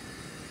axis.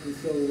 And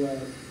so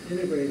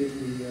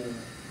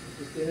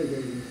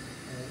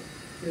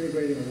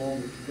integrating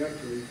along the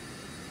trajectory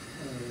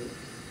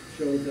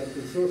shows that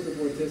the source of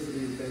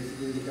vorticity is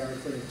basically the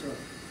baroclinic term.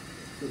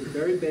 So the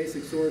very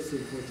basic source of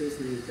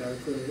vorticity is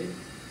baroclinity,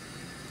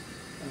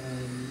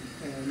 and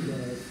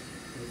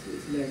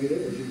it's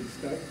negative, as you'd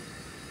expect.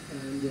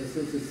 And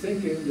since it's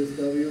sinking, this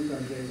W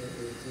times A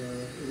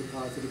is a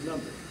positive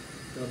number.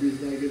 W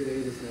is negative,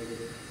 8 is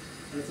negative.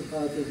 That's a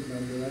positive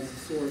number. That's the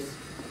source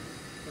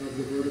of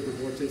the vertical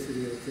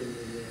vorticity that's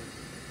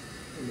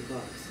in the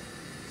box.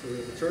 So we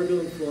have a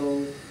turbulent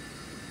flow.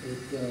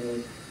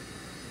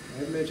 I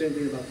haven't mentioned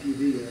anything about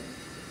PV yet,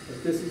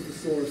 but this is the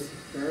source.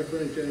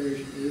 Baroclinic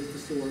generation is the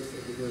source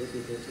of the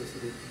vertical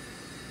vorticity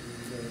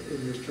in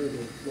this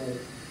turbulent flow.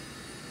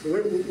 So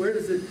where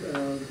does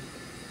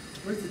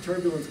the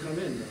turbulence come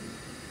in then?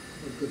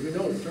 Because we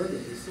know it's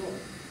turbulent, we saw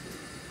it.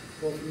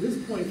 Well, from this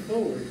point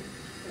forward,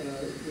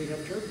 we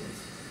have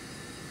turbulence.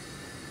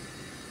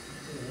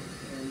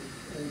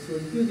 And so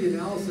when you do the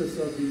analysis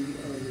of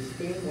the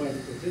span-wise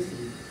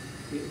vorticity,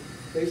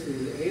 basically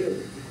the eta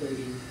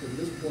equation from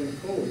this point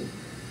forward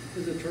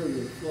is a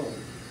turbulent flow.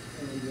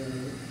 And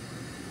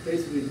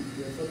basically,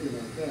 you have something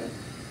like that.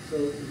 So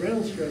the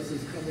Reynolds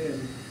stresses come in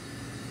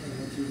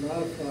to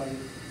modify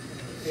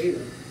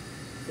eta.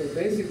 So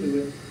basically,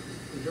 what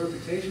the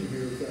interpretation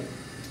here is that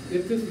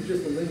if this was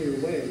just a linear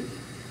wave,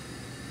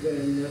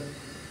 then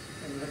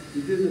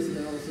you did this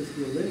analysis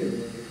through a linear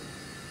wave,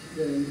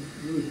 then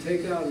you would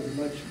take out as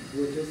much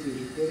vorticity as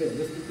you put in.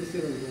 This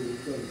interval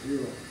would go to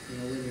 0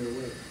 in a linear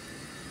wave.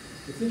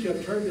 But since you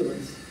have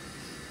turbulence,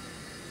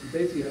 you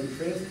basically have a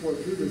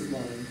transport through this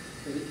line,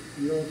 but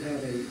you don't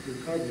have a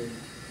recovery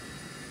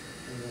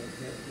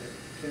that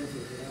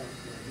cancels it out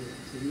right here.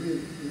 So you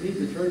need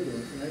the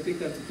turbulence, and I think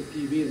that's what the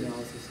PV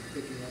analysis is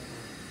picking up on.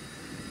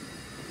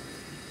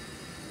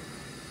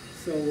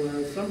 So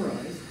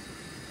summarize,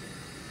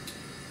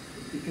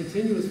 the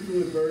continuous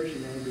fluid version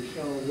of the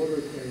shallow water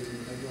equation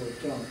of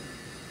hydraulic jump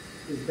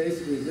is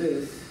basically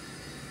this,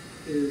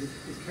 is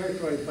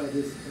characterized by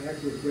this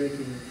backward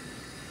breaking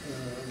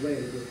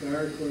wave with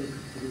Microscale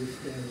produced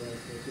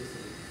standardized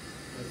vorticity.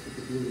 That's what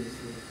the blue is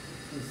here.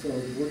 And so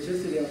the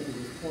vorticity up to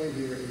this point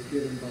here is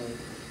given by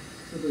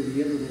simply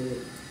the integral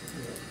of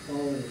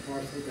following a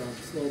partial down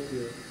slope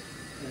here,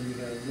 and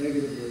you have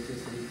negative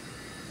vorticity.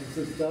 And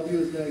since W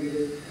is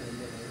negative and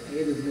A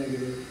is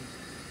negative,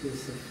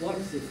 this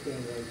flux of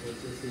standardized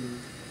vorticity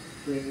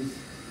brings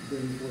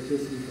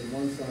vorticity from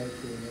one side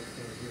to the next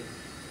side here.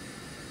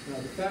 Now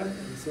the fact,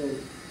 and so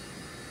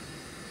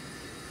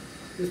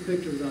this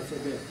picture is not so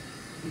bad.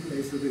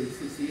 Basically,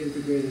 it's the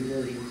integrated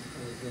version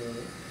of,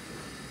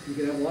 you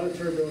can have a lot of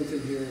turbulence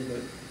in here,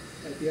 but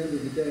at the end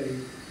of the day,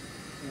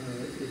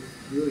 it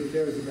really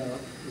cares about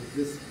is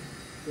this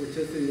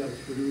vorticity that was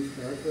produced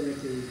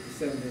paraclinically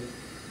descending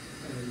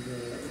and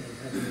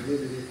having a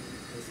limited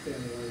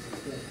standardized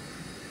extent.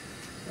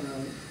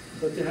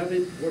 But to have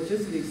it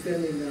vorticity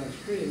extending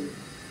downstream,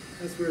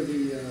 that's where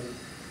the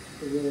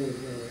role of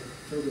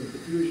turbulent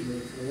diffusion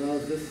is. It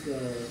allows this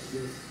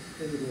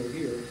integral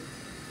here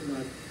to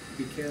not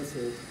be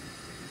canceled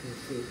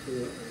for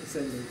the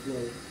ascending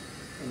flow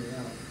coming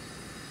out.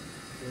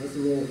 So that's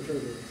the role of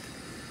turbulence.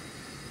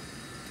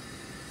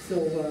 So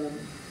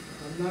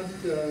I'm not,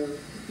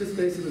 this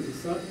basically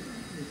is a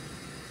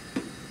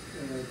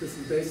this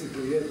is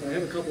basically it. I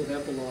have a couple of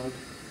epilogue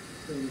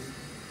things.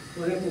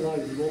 One epilogue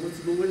is, well,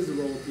 what is the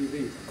role of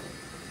PV?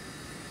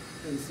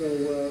 And so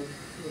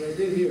what I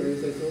did here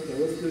is I thought, okay,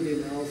 let's do the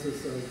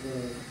analysis of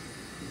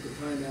the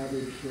time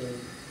average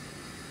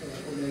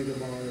omega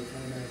bar, or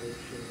time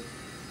average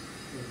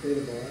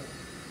beta bar.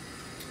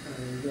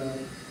 And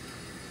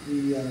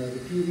the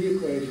PV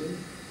equation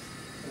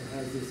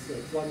has this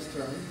flux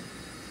term,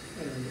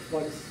 and the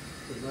flux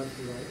from left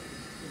to right.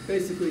 It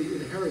basically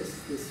inherits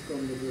this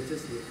from the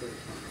vorticity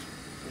equation,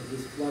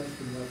 this flux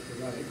from left to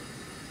right.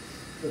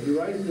 So if you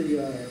write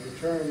the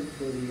term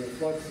for the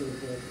flux of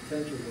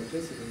potential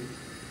vorticity,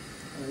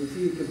 you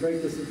see you can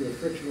break this into a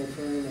frictional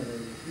term and a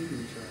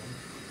heating term.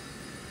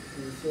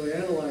 And so I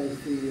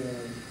analyzed this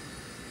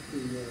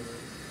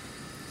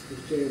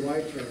JY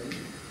term.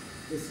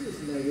 This is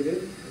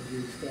negative, as you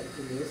expect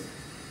from this.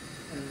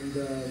 And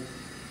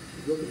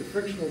if you look at the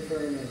frictional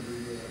term and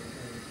the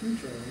Q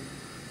term,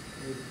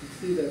 you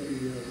see that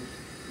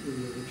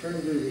the term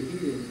due to the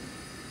heating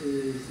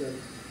is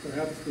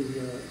perhaps the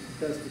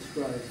best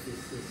describes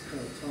this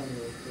kind of tongue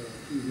of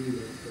PV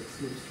that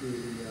slips through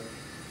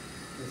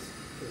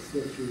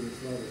this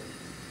level.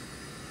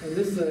 And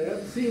this,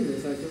 seeing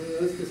this, I thought,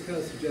 well, this kind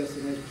of suggests a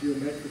nice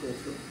geometrical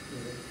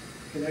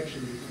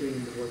connection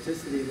between the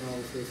vorticity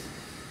analysis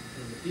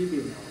and the PV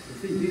analysis.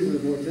 These are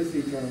the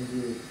vorticity terms we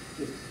were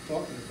just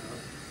talking about.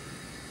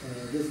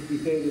 This d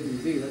theta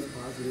dz, that's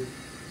positive.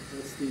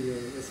 That's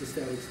the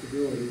static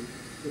stability.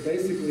 So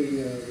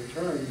basically, the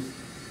terms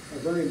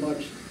are very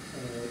much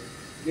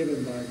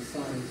given by the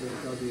signs of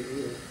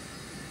UW-AOS,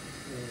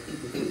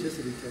 the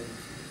vorticity terms,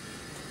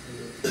 and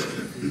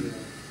the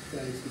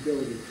static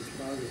stability, which is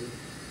positive.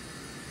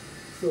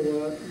 So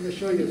I'm going to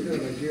show you kind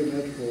of a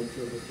geometrical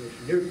interpretation.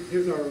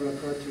 Here's our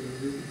cartoon.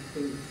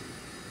 Things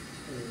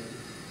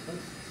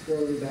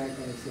swirling back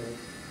on itself.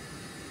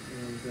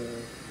 And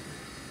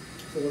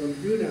so what I'm going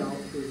to do now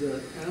is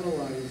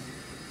analyze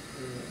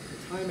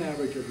the time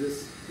average of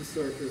this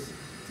surface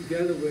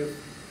together with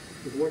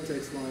the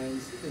vortex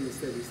lines in the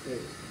steady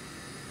state.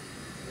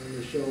 I'm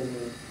going to show,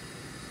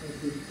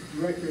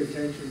 direct your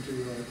attention to,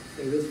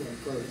 say, this one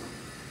first.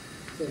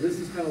 So this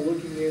is kind of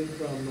looking in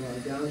from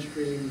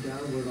downstream,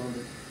 downward on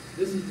it.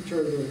 This is the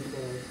turbulent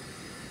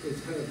flow.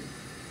 It's kind of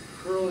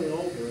curling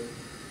over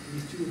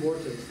these two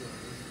vortex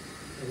lines.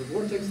 Now the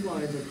vortex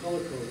lines are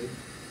color-coded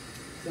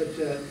such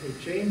that a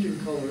change in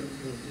color,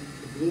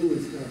 the blue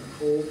is kind of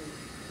cold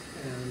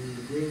and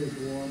the green is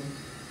warm.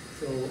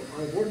 So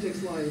on a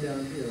vortex line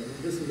down here,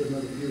 this is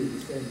another view of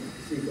the same.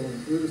 You see going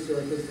through the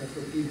surface, that's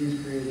what PV is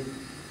created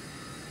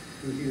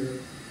through here.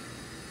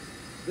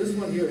 This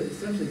one here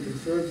essentially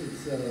conserves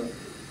its theta.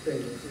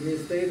 So it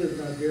means theta is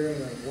not varying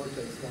on a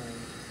vortex line.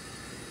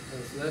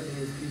 So that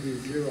means PV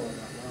is 0 on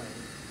that line.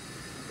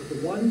 But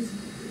the ones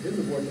in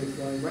the vortex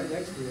line right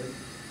next to it,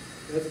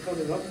 that's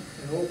coming up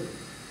and over.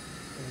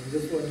 And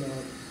this one,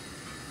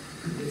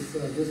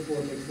 this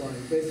vortex line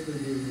is basically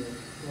being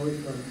going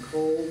from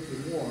cold to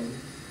warm.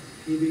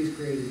 PV is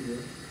created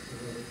here.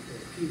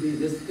 PV,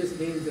 this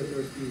means that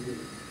there's PV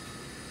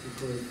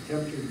because the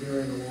temperature is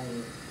varying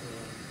along,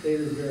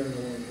 theta is varying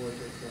along the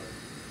vortex line.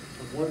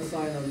 On one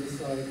side on this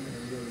side and on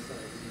the other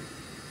side here.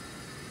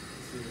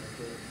 You see that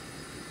there.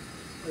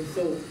 And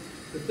so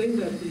the thing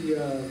that you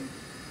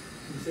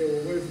say,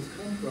 well, where does this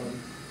come from?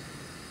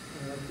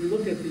 If we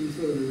look at the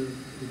sort of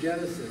the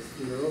genesis,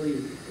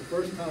 the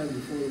first time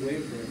before the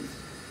wave breaks,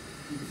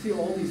 you can see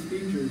all these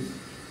features.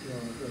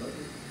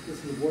 This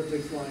is the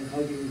vortex line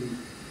hugging the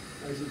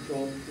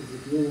isotope. There's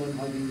the blue one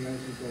hugging the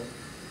isotope.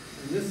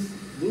 And this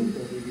loop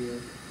over here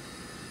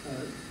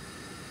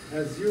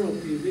has zero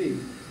PV,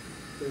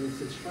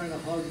 because it's trying to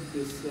hug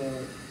this,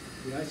 the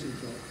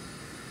isotope.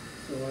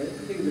 So I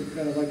think it's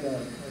kind of like a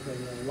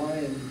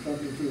lion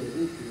jumping through a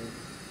loop here.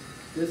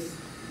 This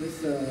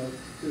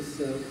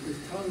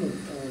tongue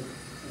of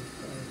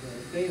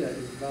data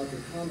is about to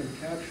come and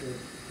capture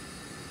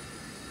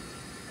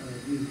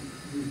these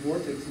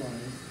vortex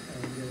lines,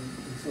 and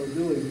in so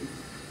doing,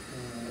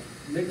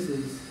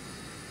 mixes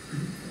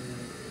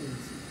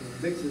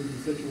in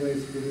such a way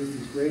as to produce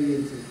these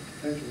gradients of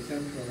potential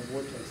temperature on a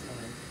vortex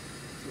line.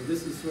 So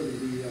this is sort of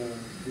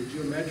the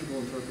geometrical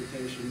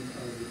interpretation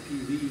of the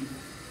PV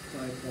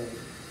dipole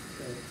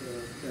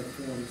that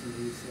forms in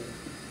these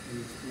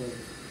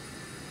flows.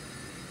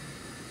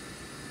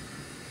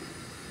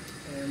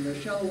 And the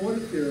shallow water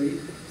theory,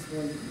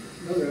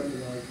 another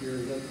epilogue here,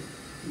 is that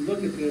you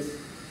look at this,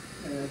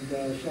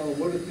 and shallow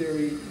water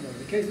theory, in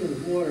the case of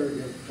the water,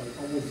 you have like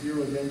almost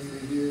zero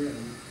density here,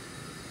 and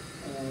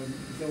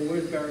so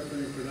where's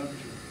baryclinic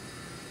production?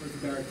 What's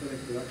the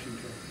baryclinic production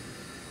term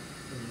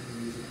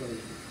in these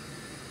equations?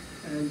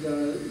 And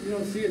you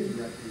don't see it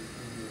directly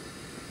in here.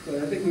 But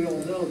I think we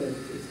all know that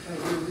it's kind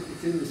of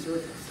it's in the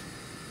surface,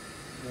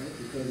 right?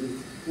 Because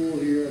it's cool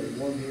here and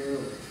warm here,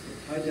 or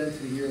high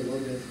density here, low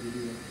density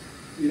here.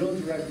 You don't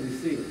directly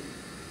see it.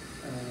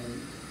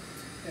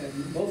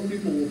 And most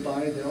people will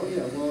buy that, oh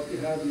yeah, well, if you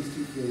have these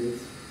two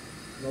fluids,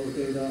 low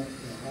theta,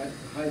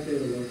 high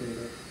theta, low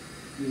theta,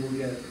 you will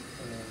get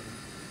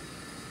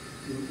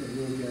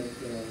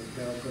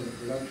baryclinic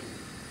production.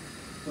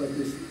 But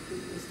the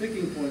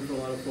sticking point for a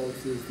lot of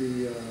folks is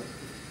the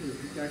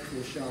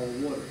actual shallow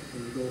water,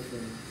 when you go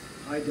from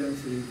high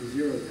density to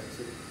zero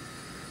density,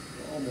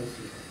 almost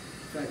a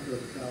factor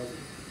of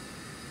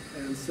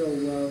 1,000. And so,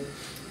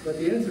 but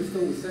the answer is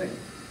still the same.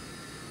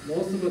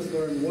 Most of us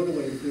learn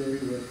waterway theory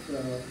with,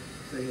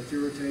 say, it's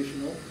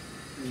irrotational,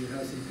 and you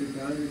have some good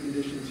boundary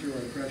conditions here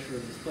on pressure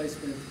and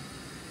displacement.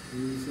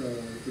 Use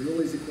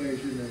Bernoulli's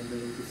equation, and then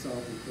you can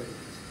solve the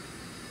equations.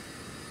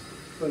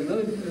 But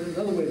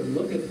another way to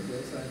look at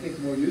this, I think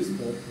more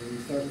useful when you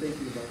start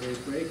thinking about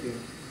wave breaking,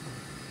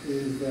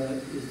 is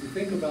to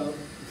think about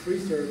the free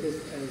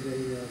surface as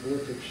a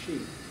vortex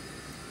sheet.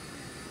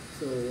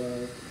 So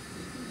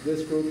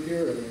this group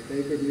here,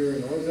 Baker, Muir,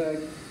 and Ozak,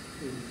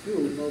 in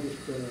 2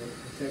 published a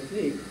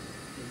technique.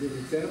 There's an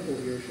example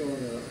here showing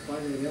a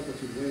finite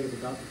amplitude wave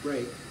about to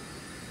break,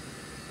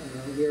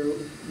 where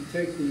you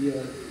take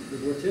the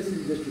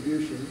vorticity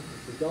distribution,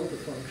 the delta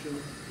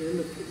function,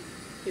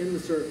 in the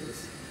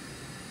surface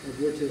of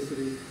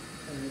vorticity,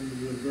 and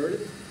you invert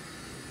it.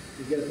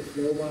 You get the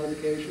flow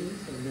modifications,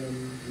 and then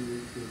you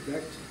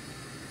vect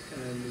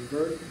and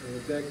invert,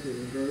 and vect and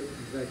invert,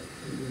 and vect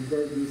and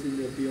invert using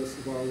the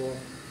Biot-Savart law,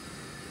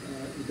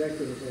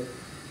 vector invert.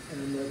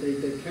 And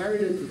they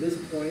carried it to this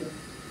point,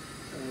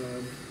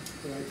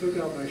 and I took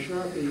out my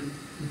Sharpie,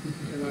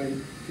 and I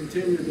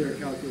continued their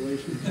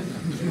calculation.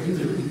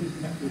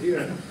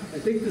 Here, I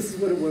think this is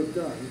what it would have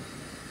done.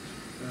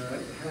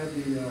 Had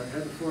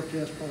the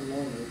forecast run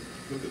longer.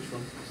 Look at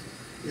Trump.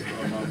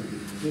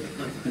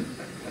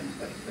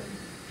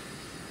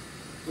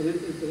 But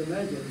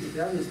imagine, if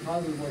you have this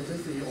positive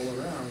vorticity all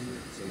around,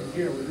 and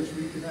here, we'll just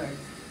reconnect,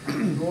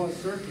 draw a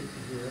circuit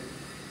from here,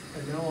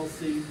 and now I'll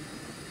see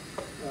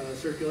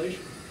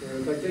circulation. Where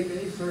if I take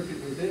any circuit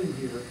within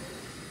here,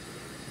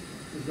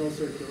 there's no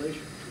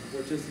circulation.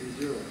 Vorticity is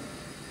 0.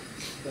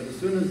 But as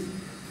soon as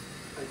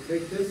I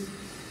take this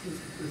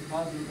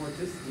positive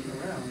vorticity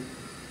around,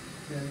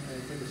 then I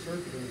take a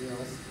circuit anywhere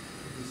else,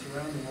 the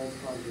surrounding all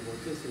positive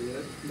vorticity.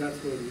 That's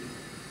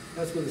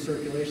where the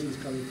circulation is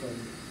coming from.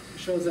 It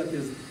shows that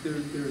there's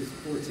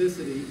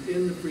vorticity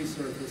in the free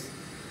surface,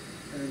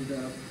 and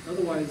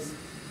otherwise,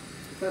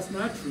 if that's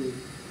not true,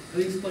 how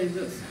do you explain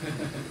this?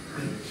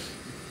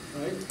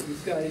 Right?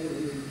 This guy,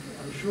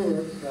 I'm sure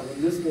that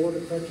when this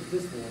water touches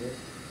this water,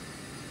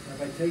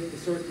 if I take the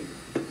circuit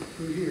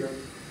through here,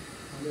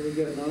 I'm going to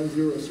get a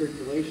non-zero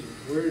circulation.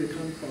 Where did it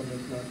come from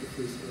if not the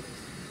free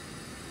surface?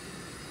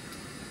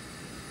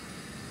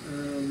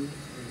 And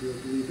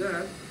you'll believe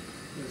that.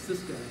 That's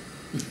this guy.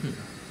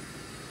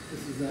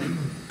 This is I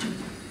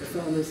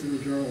found this in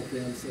the Journal of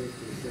Dam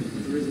Safety. So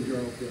there is a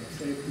Journal of Dam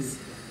Safety,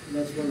 and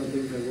that's one of the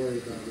things I worry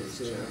about.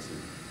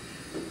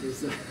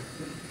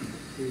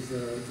 Is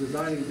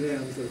designing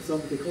dams that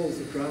they call this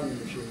a drowning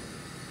machine.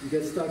 You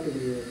get stuck in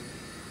here.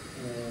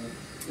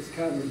 It's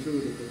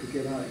counterintuitive, but to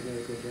get out, you got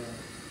to go down.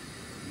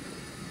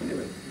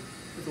 Anyway,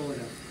 that's all I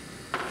have.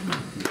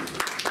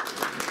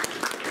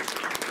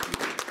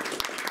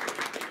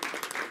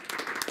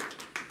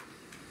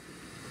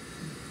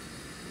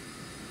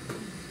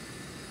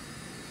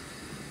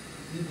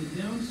 Did the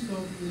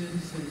downslope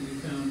winds that we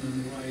found on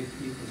the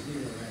y=0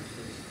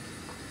 axis,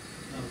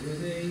 were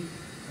they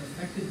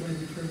affected by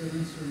the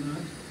turbulence or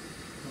not?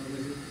 Or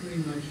was it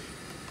pretty much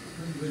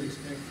what you would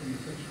expect from a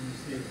frictionless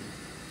stable?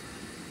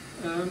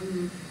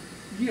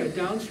 Yeah,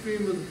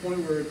 downstream of the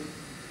point where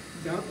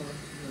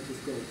let's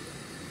just go.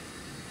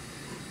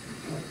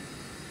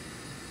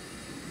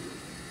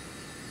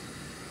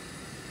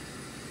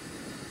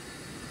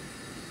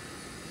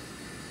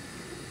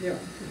 Yeah,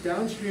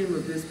 downstream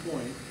of this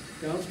point,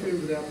 downstream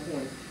of that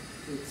point,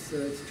 it's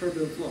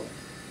turbulent flow.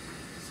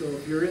 So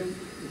if you're in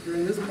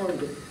this part of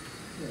the,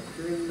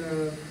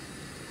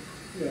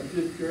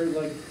 if you're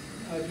like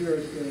out here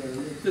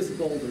at this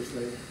boulder,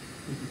 say,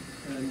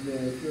 and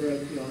if you're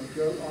at, if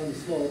you're on the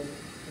slope,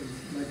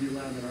 it might be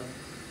laminar,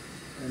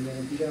 and then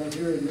if you're down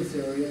here in this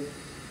area,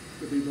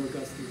 it'll be more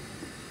gusty,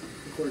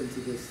 according to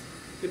this.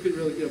 If it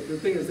really, the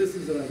thing is, this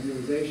is an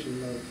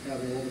idealization of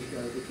having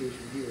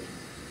overstratification here.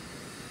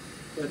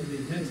 But the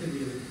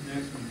intensity of the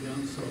maximum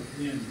downslope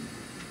in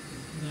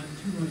is not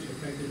too much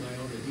affected by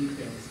all the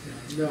details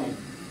downstream.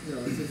 No,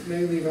 it's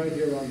mainly right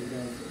here on the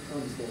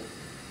slope,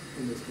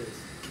 in this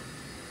case.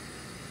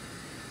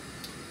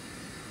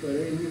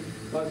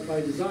 But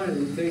by design,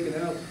 we've taken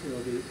out,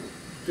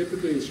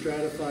 typically it's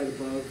stratified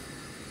above,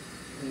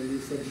 and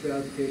there's some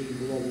stratification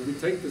below. But we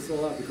take this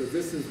all out because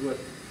this is what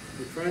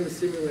we're trying to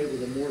simulate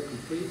with a more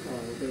complete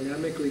model,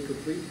 dynamically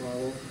complete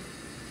model,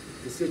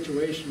 the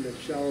situation that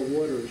shallow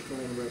water is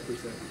trying to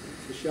represent.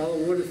 The shallow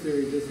water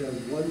theory just has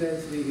one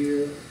density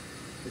here,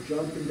 a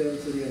jump in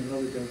density, and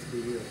another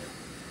density here.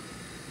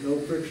 No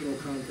frictional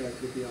contact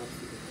with the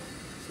obstacle.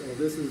 So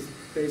this is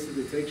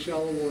basically take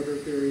shallow water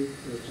theory.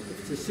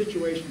 It's a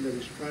situation that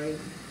is trying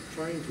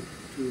to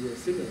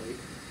simulate,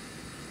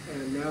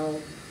 and now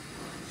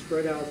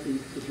spread out the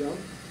jump,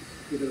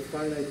 give it a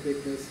finite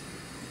thickness,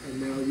 and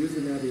now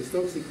using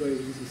Navier-Stokes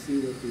equations, you see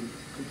what the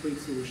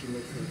complete solution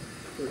looks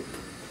like.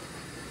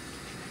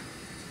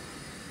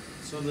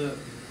 So the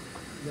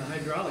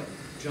hydraulic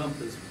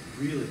jump is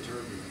really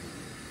turbulent.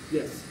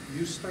 Yes.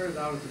 You started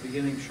out at the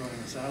beginning showing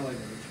a satellite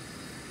image.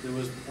 There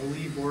was a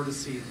lee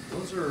vortice.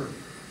 Those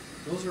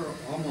are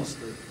almost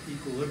the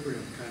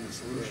equilibrium kind of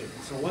solution.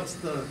 So what's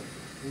the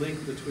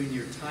link between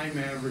your time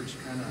average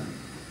kind of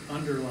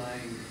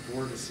underlying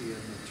vortice and the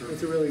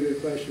turbulence? That's a really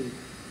good question.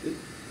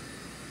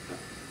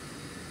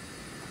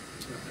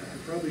 I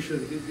probably should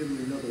have given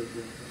you another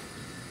example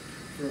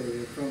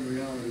from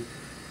reality.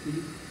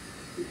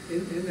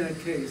 In that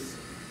case,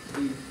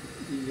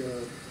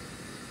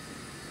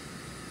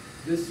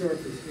 this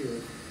surface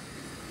here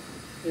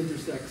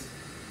intersects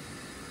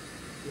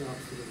the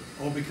obstacle.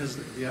 Oh, because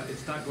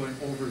it's not going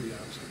over the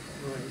obstacle.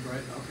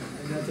 Right, okay.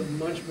 And that's a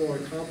much more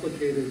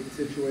complicated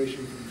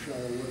situation from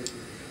shallow water.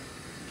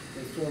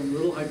 They form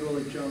little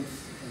hydraulic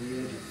jumps on the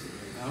edges.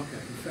 Okay.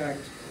 In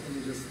fact, let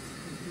me just...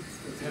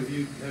 Have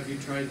you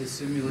tried to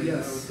simulate that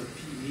Yes. with the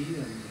PE?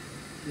 And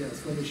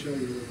Yes, let me show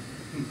you.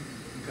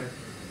 okay.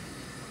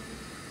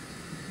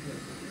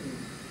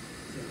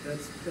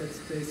 That's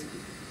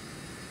basically.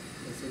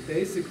 So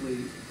basically,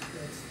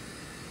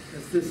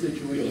 that's this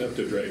situation. You'll have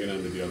to drag it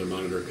onto the other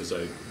monitor because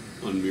I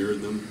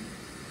unmirrored them.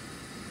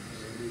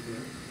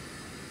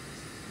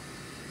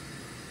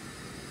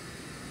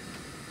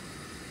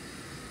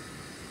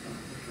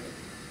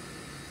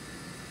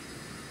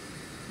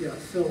 Yeah,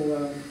 so,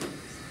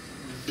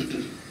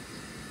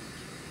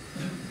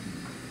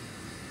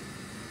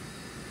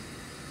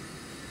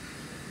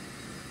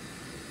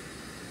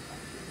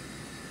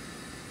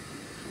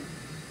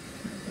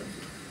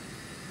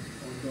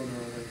 I'm going the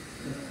wrong way.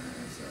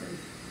 Sorry.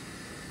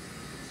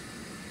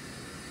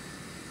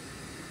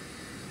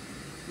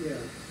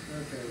 Yeah,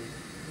 okay.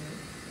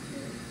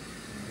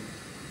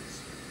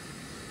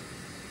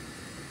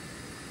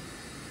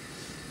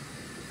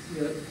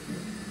 Yeah.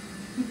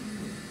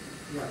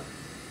 Yeah.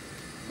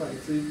 Right,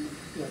 so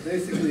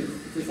basically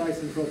this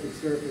isentropic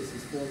surface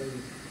is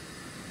forming,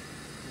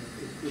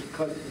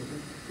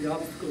 the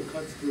obstacle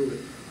cuts through it.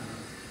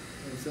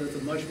 And so it's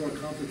a much more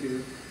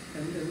complicated,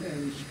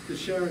 and the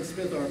Sharon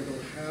Smith article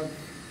have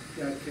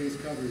that case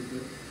covered,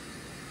 but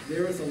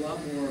there is a lot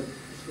more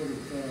sort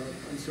of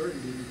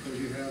uncertainty because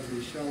you have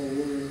the shallow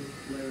water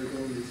layer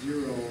going to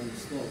zero on the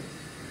slope.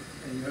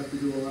 And you have to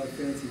do a lot of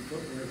fancy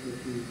footwork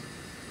with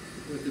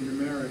the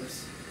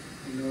numerics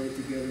in order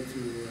to get it to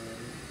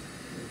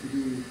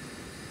do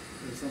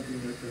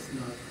something that's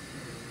not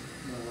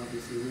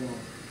obviously wrong.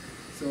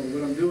 So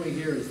what I'm doing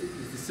here is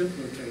the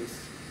simpler case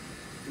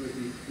where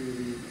the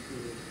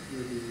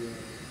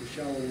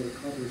shallow water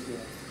covers the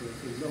obstacle.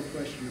 There's no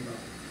question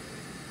about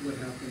what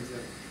happens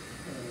at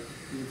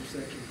the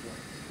intersection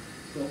point.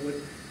 But what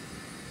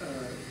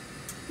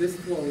this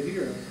flow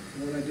here,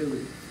 what I did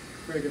with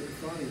Craig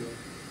Epifanio,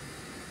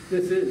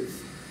 this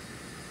is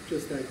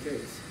just that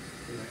case.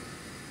 Right?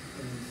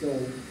 And so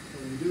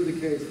when we do the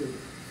case with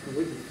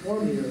what you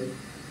form here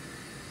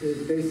is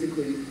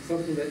basically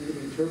something that you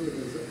can interpret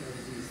as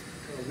these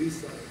lee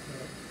side.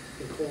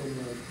 They call them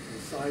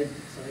side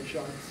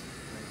shocks.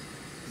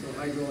 So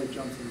hydraulic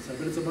jumps on the side,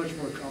 but it's a much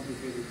more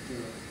complicated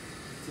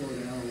flow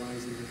to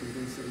analyze and to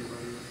convince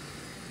everybody.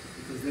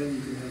 Because then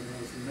you can have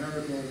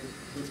numerical,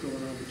 what's going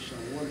on with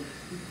shallow water.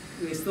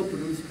 They still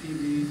produce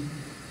PVs.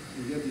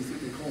 You get these,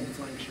 they call them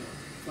flank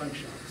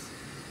shocks.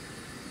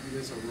 And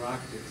there's a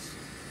rock that's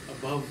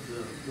above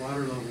the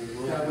water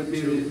level. That would be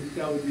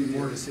the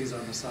vortices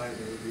on the side.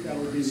 That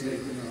would be the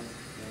equinox.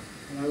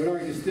 And I would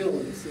argue still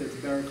it's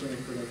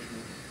baroclinic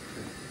production.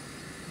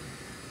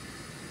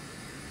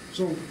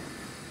 So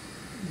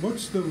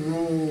What's the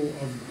role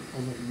of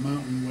a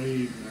mountain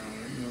wave now?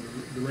 You know,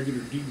 the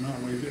regular deep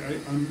mountain wave.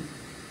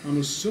 I'm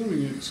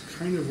assuming it's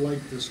kind of like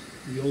the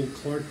old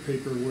Clark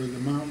paper where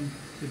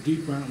the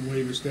deep mountain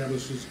wave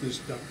establishes this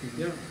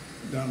ducting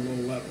down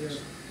low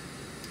levels.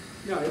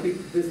 Yeah, I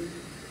think this,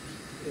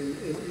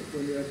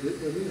 when you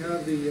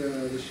have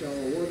the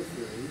shallow water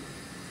theory,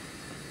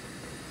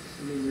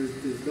 I mean,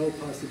 there's no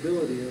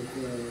possibility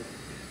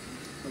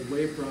of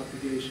wave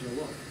propagation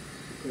alone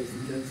because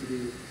the density,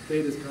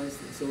 theta is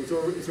constant, so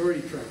it's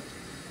already trapped.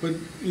 But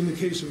in the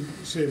case of,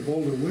 say, a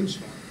boulder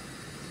windstorm,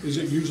 is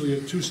it usually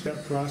a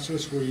two-step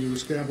process where you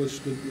establish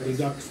the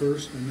duct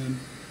first and then?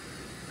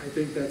 I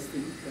think that's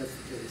the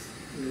case.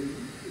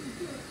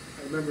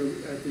 I remember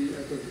at the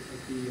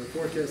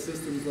forecast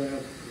systems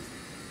lab,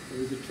 there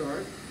was a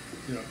chart,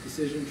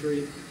 decision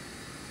tree,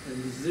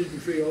 and the decision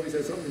tree always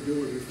has something to do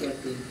with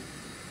reflecting,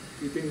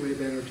 keeping wave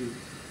energy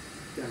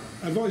down.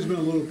 I've always been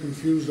a little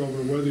confused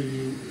over whether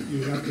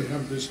you have to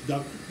have this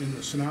duct in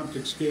the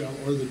synoptic scale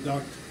or the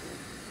duct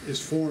is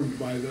formed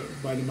by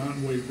the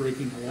mountain wave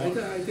breaking along.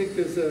 I think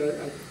there's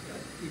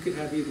you could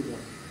have either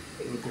one.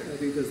 Okay. I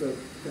think there's that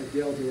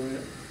Dale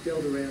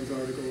Duran's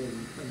article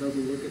and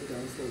another look at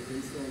downslope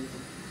windstorms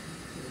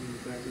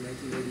back in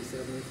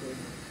 1987 or so.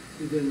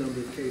 He did a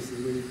number of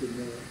cases where you could,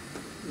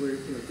 where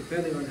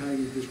depending on how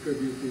you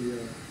distribute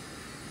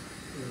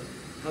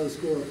how the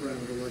score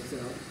parameter works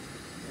out,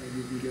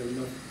 you can get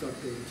enough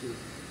ducting to.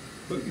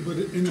 But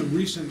in the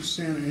recent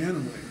Santa Ana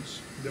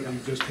waves that we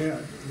just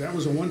had, that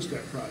was a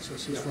one-step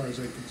process as far as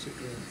I can see,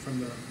 from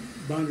the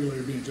boundary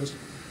layer being just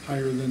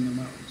higher than the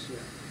mountains.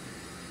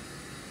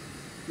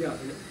 Yeah,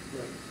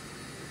 right.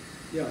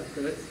 Yeah,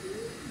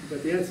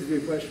 but the answer to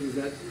your question is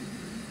that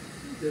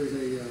there's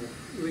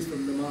at least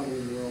from the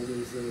modeling world,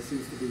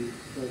 seems to be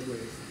both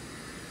ways.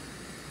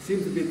 It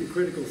seems to be the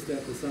critical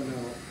step is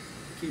somehow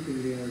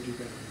keeping the energy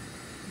down.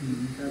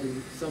 Mm-hmm.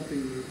 Having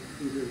something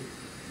either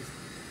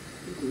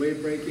the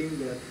wave breaking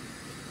that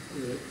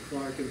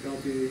Clark and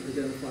Peltier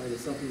identified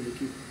as something to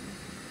keep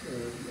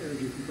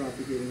energy from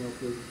propagating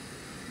upward,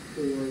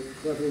 or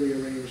cleverly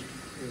arranged,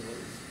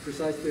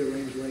 precisely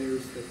arranged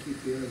layers that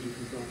keep the energy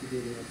from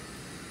propagating up.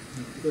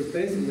 Because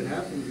basically what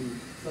happens in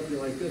something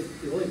like this,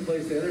 the only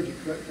place the energy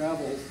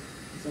travels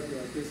in something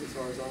like this is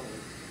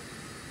horizontally.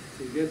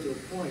 So you get to a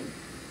point,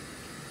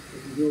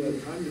 if you do a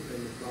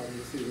time-dependent problem,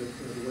 you see that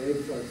the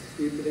wave starts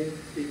steepening,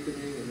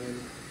 and then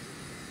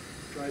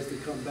tries to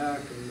come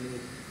back, and then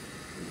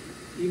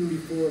even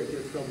before it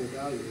gets double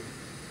valued,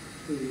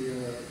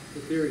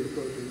 the theory is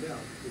broken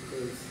down,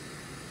 because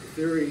the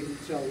theory,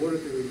 shallow water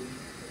theory,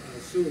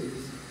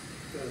 assumes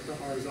that the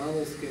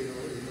horizontal scale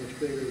is much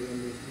bigger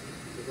than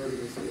the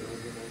vertical scale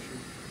of the motion.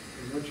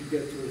 And once you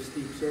get to a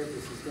steep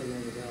surface, it's no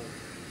longer valued.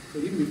 So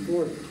even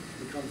before it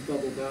becomes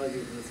double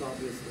valued, and it's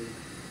obviously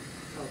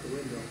out the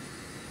window,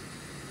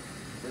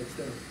 breaks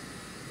down.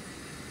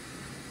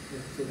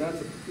 Yeah, so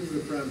this is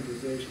a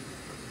parameterization.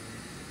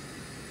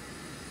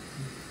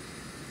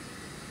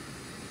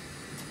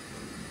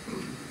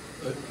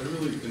 I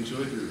really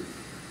enjoyed your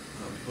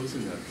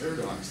posing that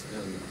paradox,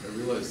 and I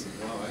realized,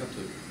 wow, I have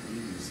to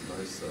read these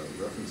nice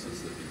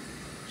references that you've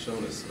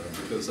shown us,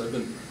 because I've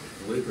been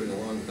laboring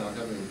along without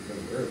having been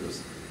aware of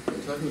this.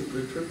 I'm talking with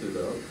Greg Tripty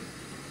about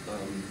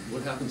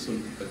what happens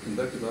when a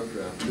convective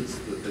updraft hits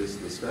the base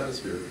of the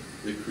stratosphere.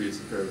 It creates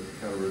a pair of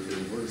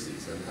counter-rotating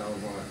vortices, and how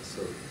and why.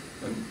 So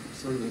I'm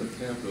sort of in the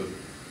camp of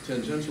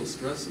tangential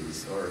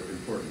stresses are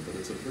important, but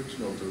it's a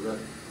frictional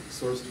direct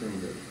source term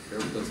that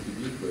Eric does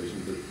PV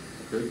equation, but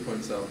Greg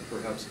points out,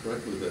 perhaps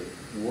correctly, that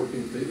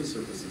warping theta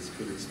surfaces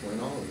could explain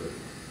all of it.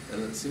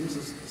 And it seems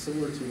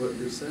similar to what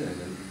you're saying.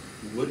 And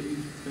what do you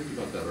think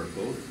about that? Are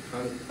both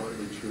kind of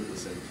partly true at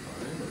the same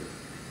time, or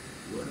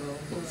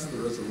what's the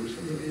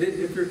resolution?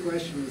 If your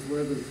question is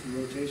where does the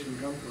rotation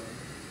come from,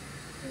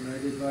 and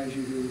I'd advise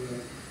you to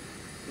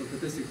look at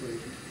this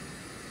equation.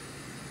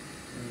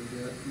 And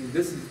I mean,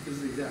 this is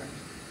exact.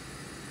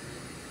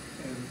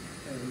 And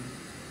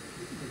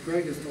what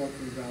Greg is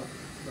talking about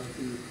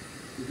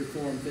the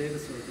deformed theta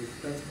surface,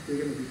 they're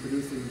going to be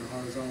producing the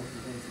horizontal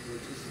components of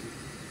vorticity.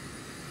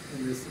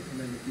 And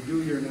then if you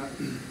do your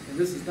and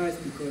this is nice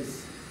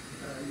because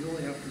you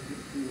only have to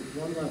do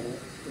one level,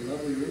 the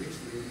level you're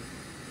interested in,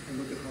 and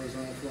look at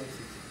horizontal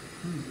fluxes.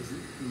 Because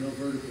you know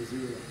vertical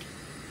zero.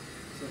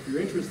 So if your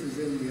interest is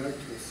in the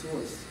actual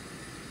source,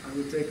 I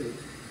would take a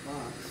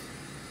box.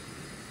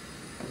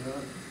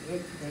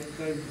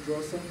 Can I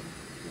draw some?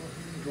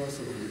 Draw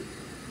some here.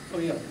 Oh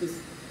yeah,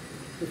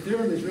 the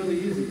theorem is really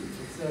easy.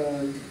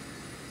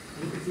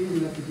 It's easy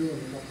enough to do in a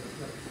couple of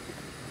steps.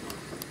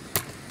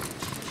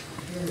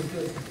 Here is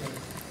just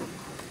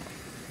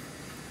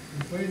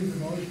the equations of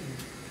motion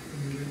can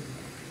be written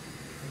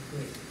like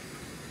this.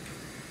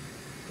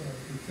 So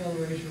the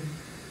acceleration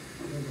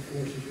of the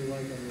forces you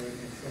like on the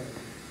right-hand side.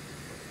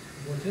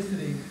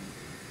 Vorticity,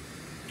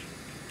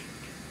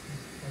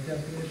 by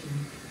definition,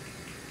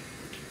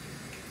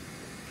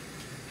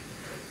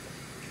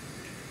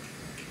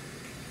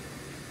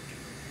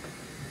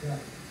 is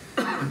that.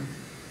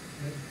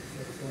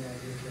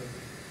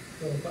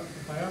 So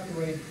if I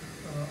operate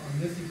on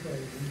this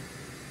equation,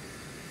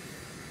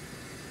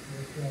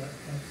 with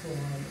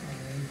epsilon I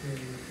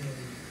greater than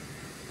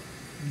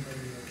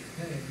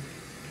K,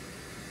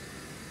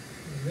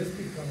 and this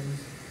becomes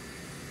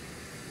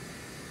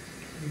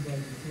d by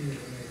dt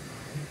over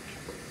I,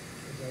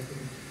 because I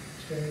can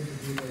change the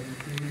d by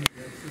dt and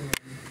epsilon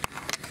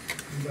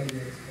d by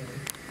dxk,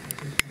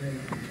 which is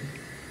negative.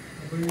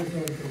 I'll bring this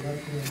over to the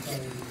left-hand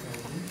side of the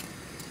equation.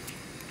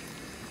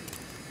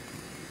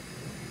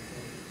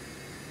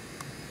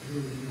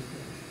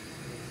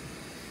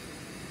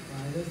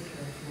 Minus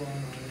epsilon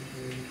I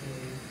greater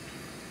than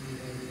d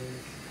by dx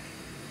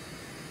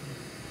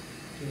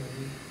J k.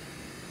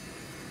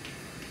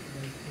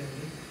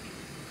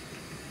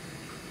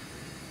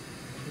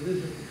 So this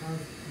is just the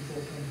constant, this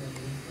all comes on the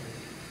inside.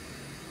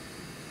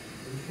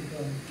 So this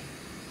becomes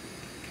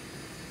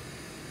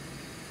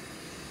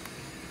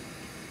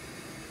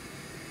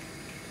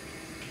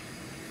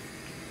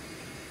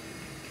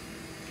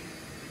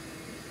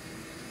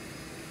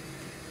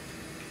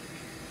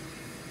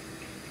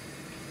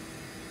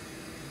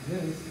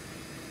this is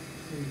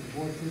the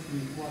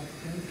vorticity flux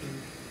tensor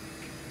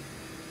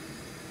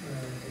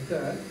like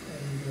that,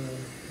 and the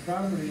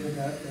property of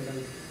that I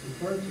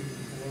referred to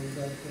before is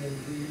that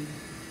V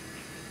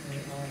and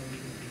I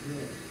is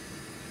 0.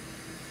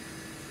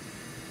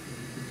 So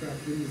you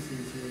contract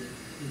indices here.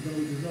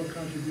 There's no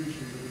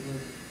contribution to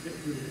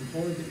the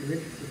component that you're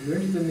interested in. If you're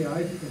interested in the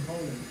I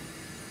component,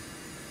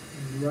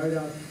 and you write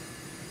out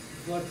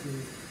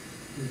fluxes,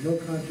 there's no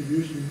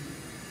contribution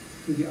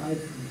to the I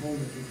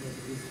component because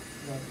of this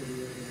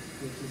property of the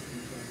vorticity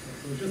flux.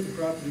 So it's just a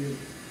property of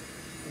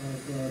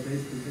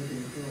basically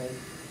taking the curl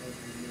of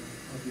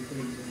the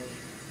equations of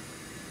motion.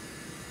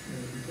 And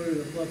if you put it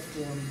in a flux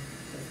form,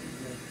 that's what you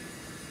get.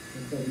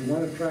 And so if you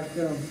want to track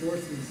down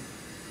sources,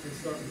 let's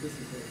start with this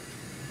equation.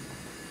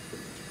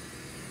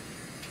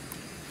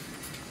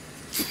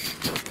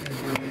 And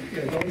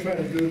yeah, don't try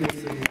to do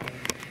this in,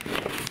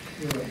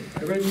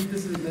 I read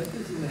this is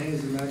in the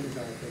Haynes and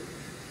McIntyre paper.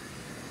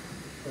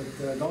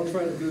 But don't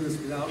try to do this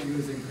without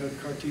using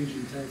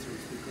Cartesian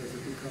tensors because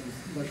it becomes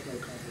much more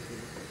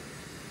complicated.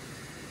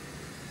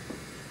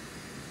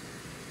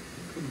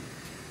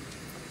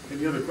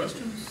 Any other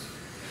questions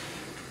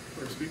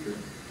for our speaker?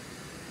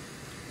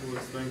 Well,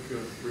 let's thank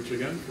Rich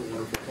again for a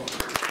wonderful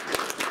talk.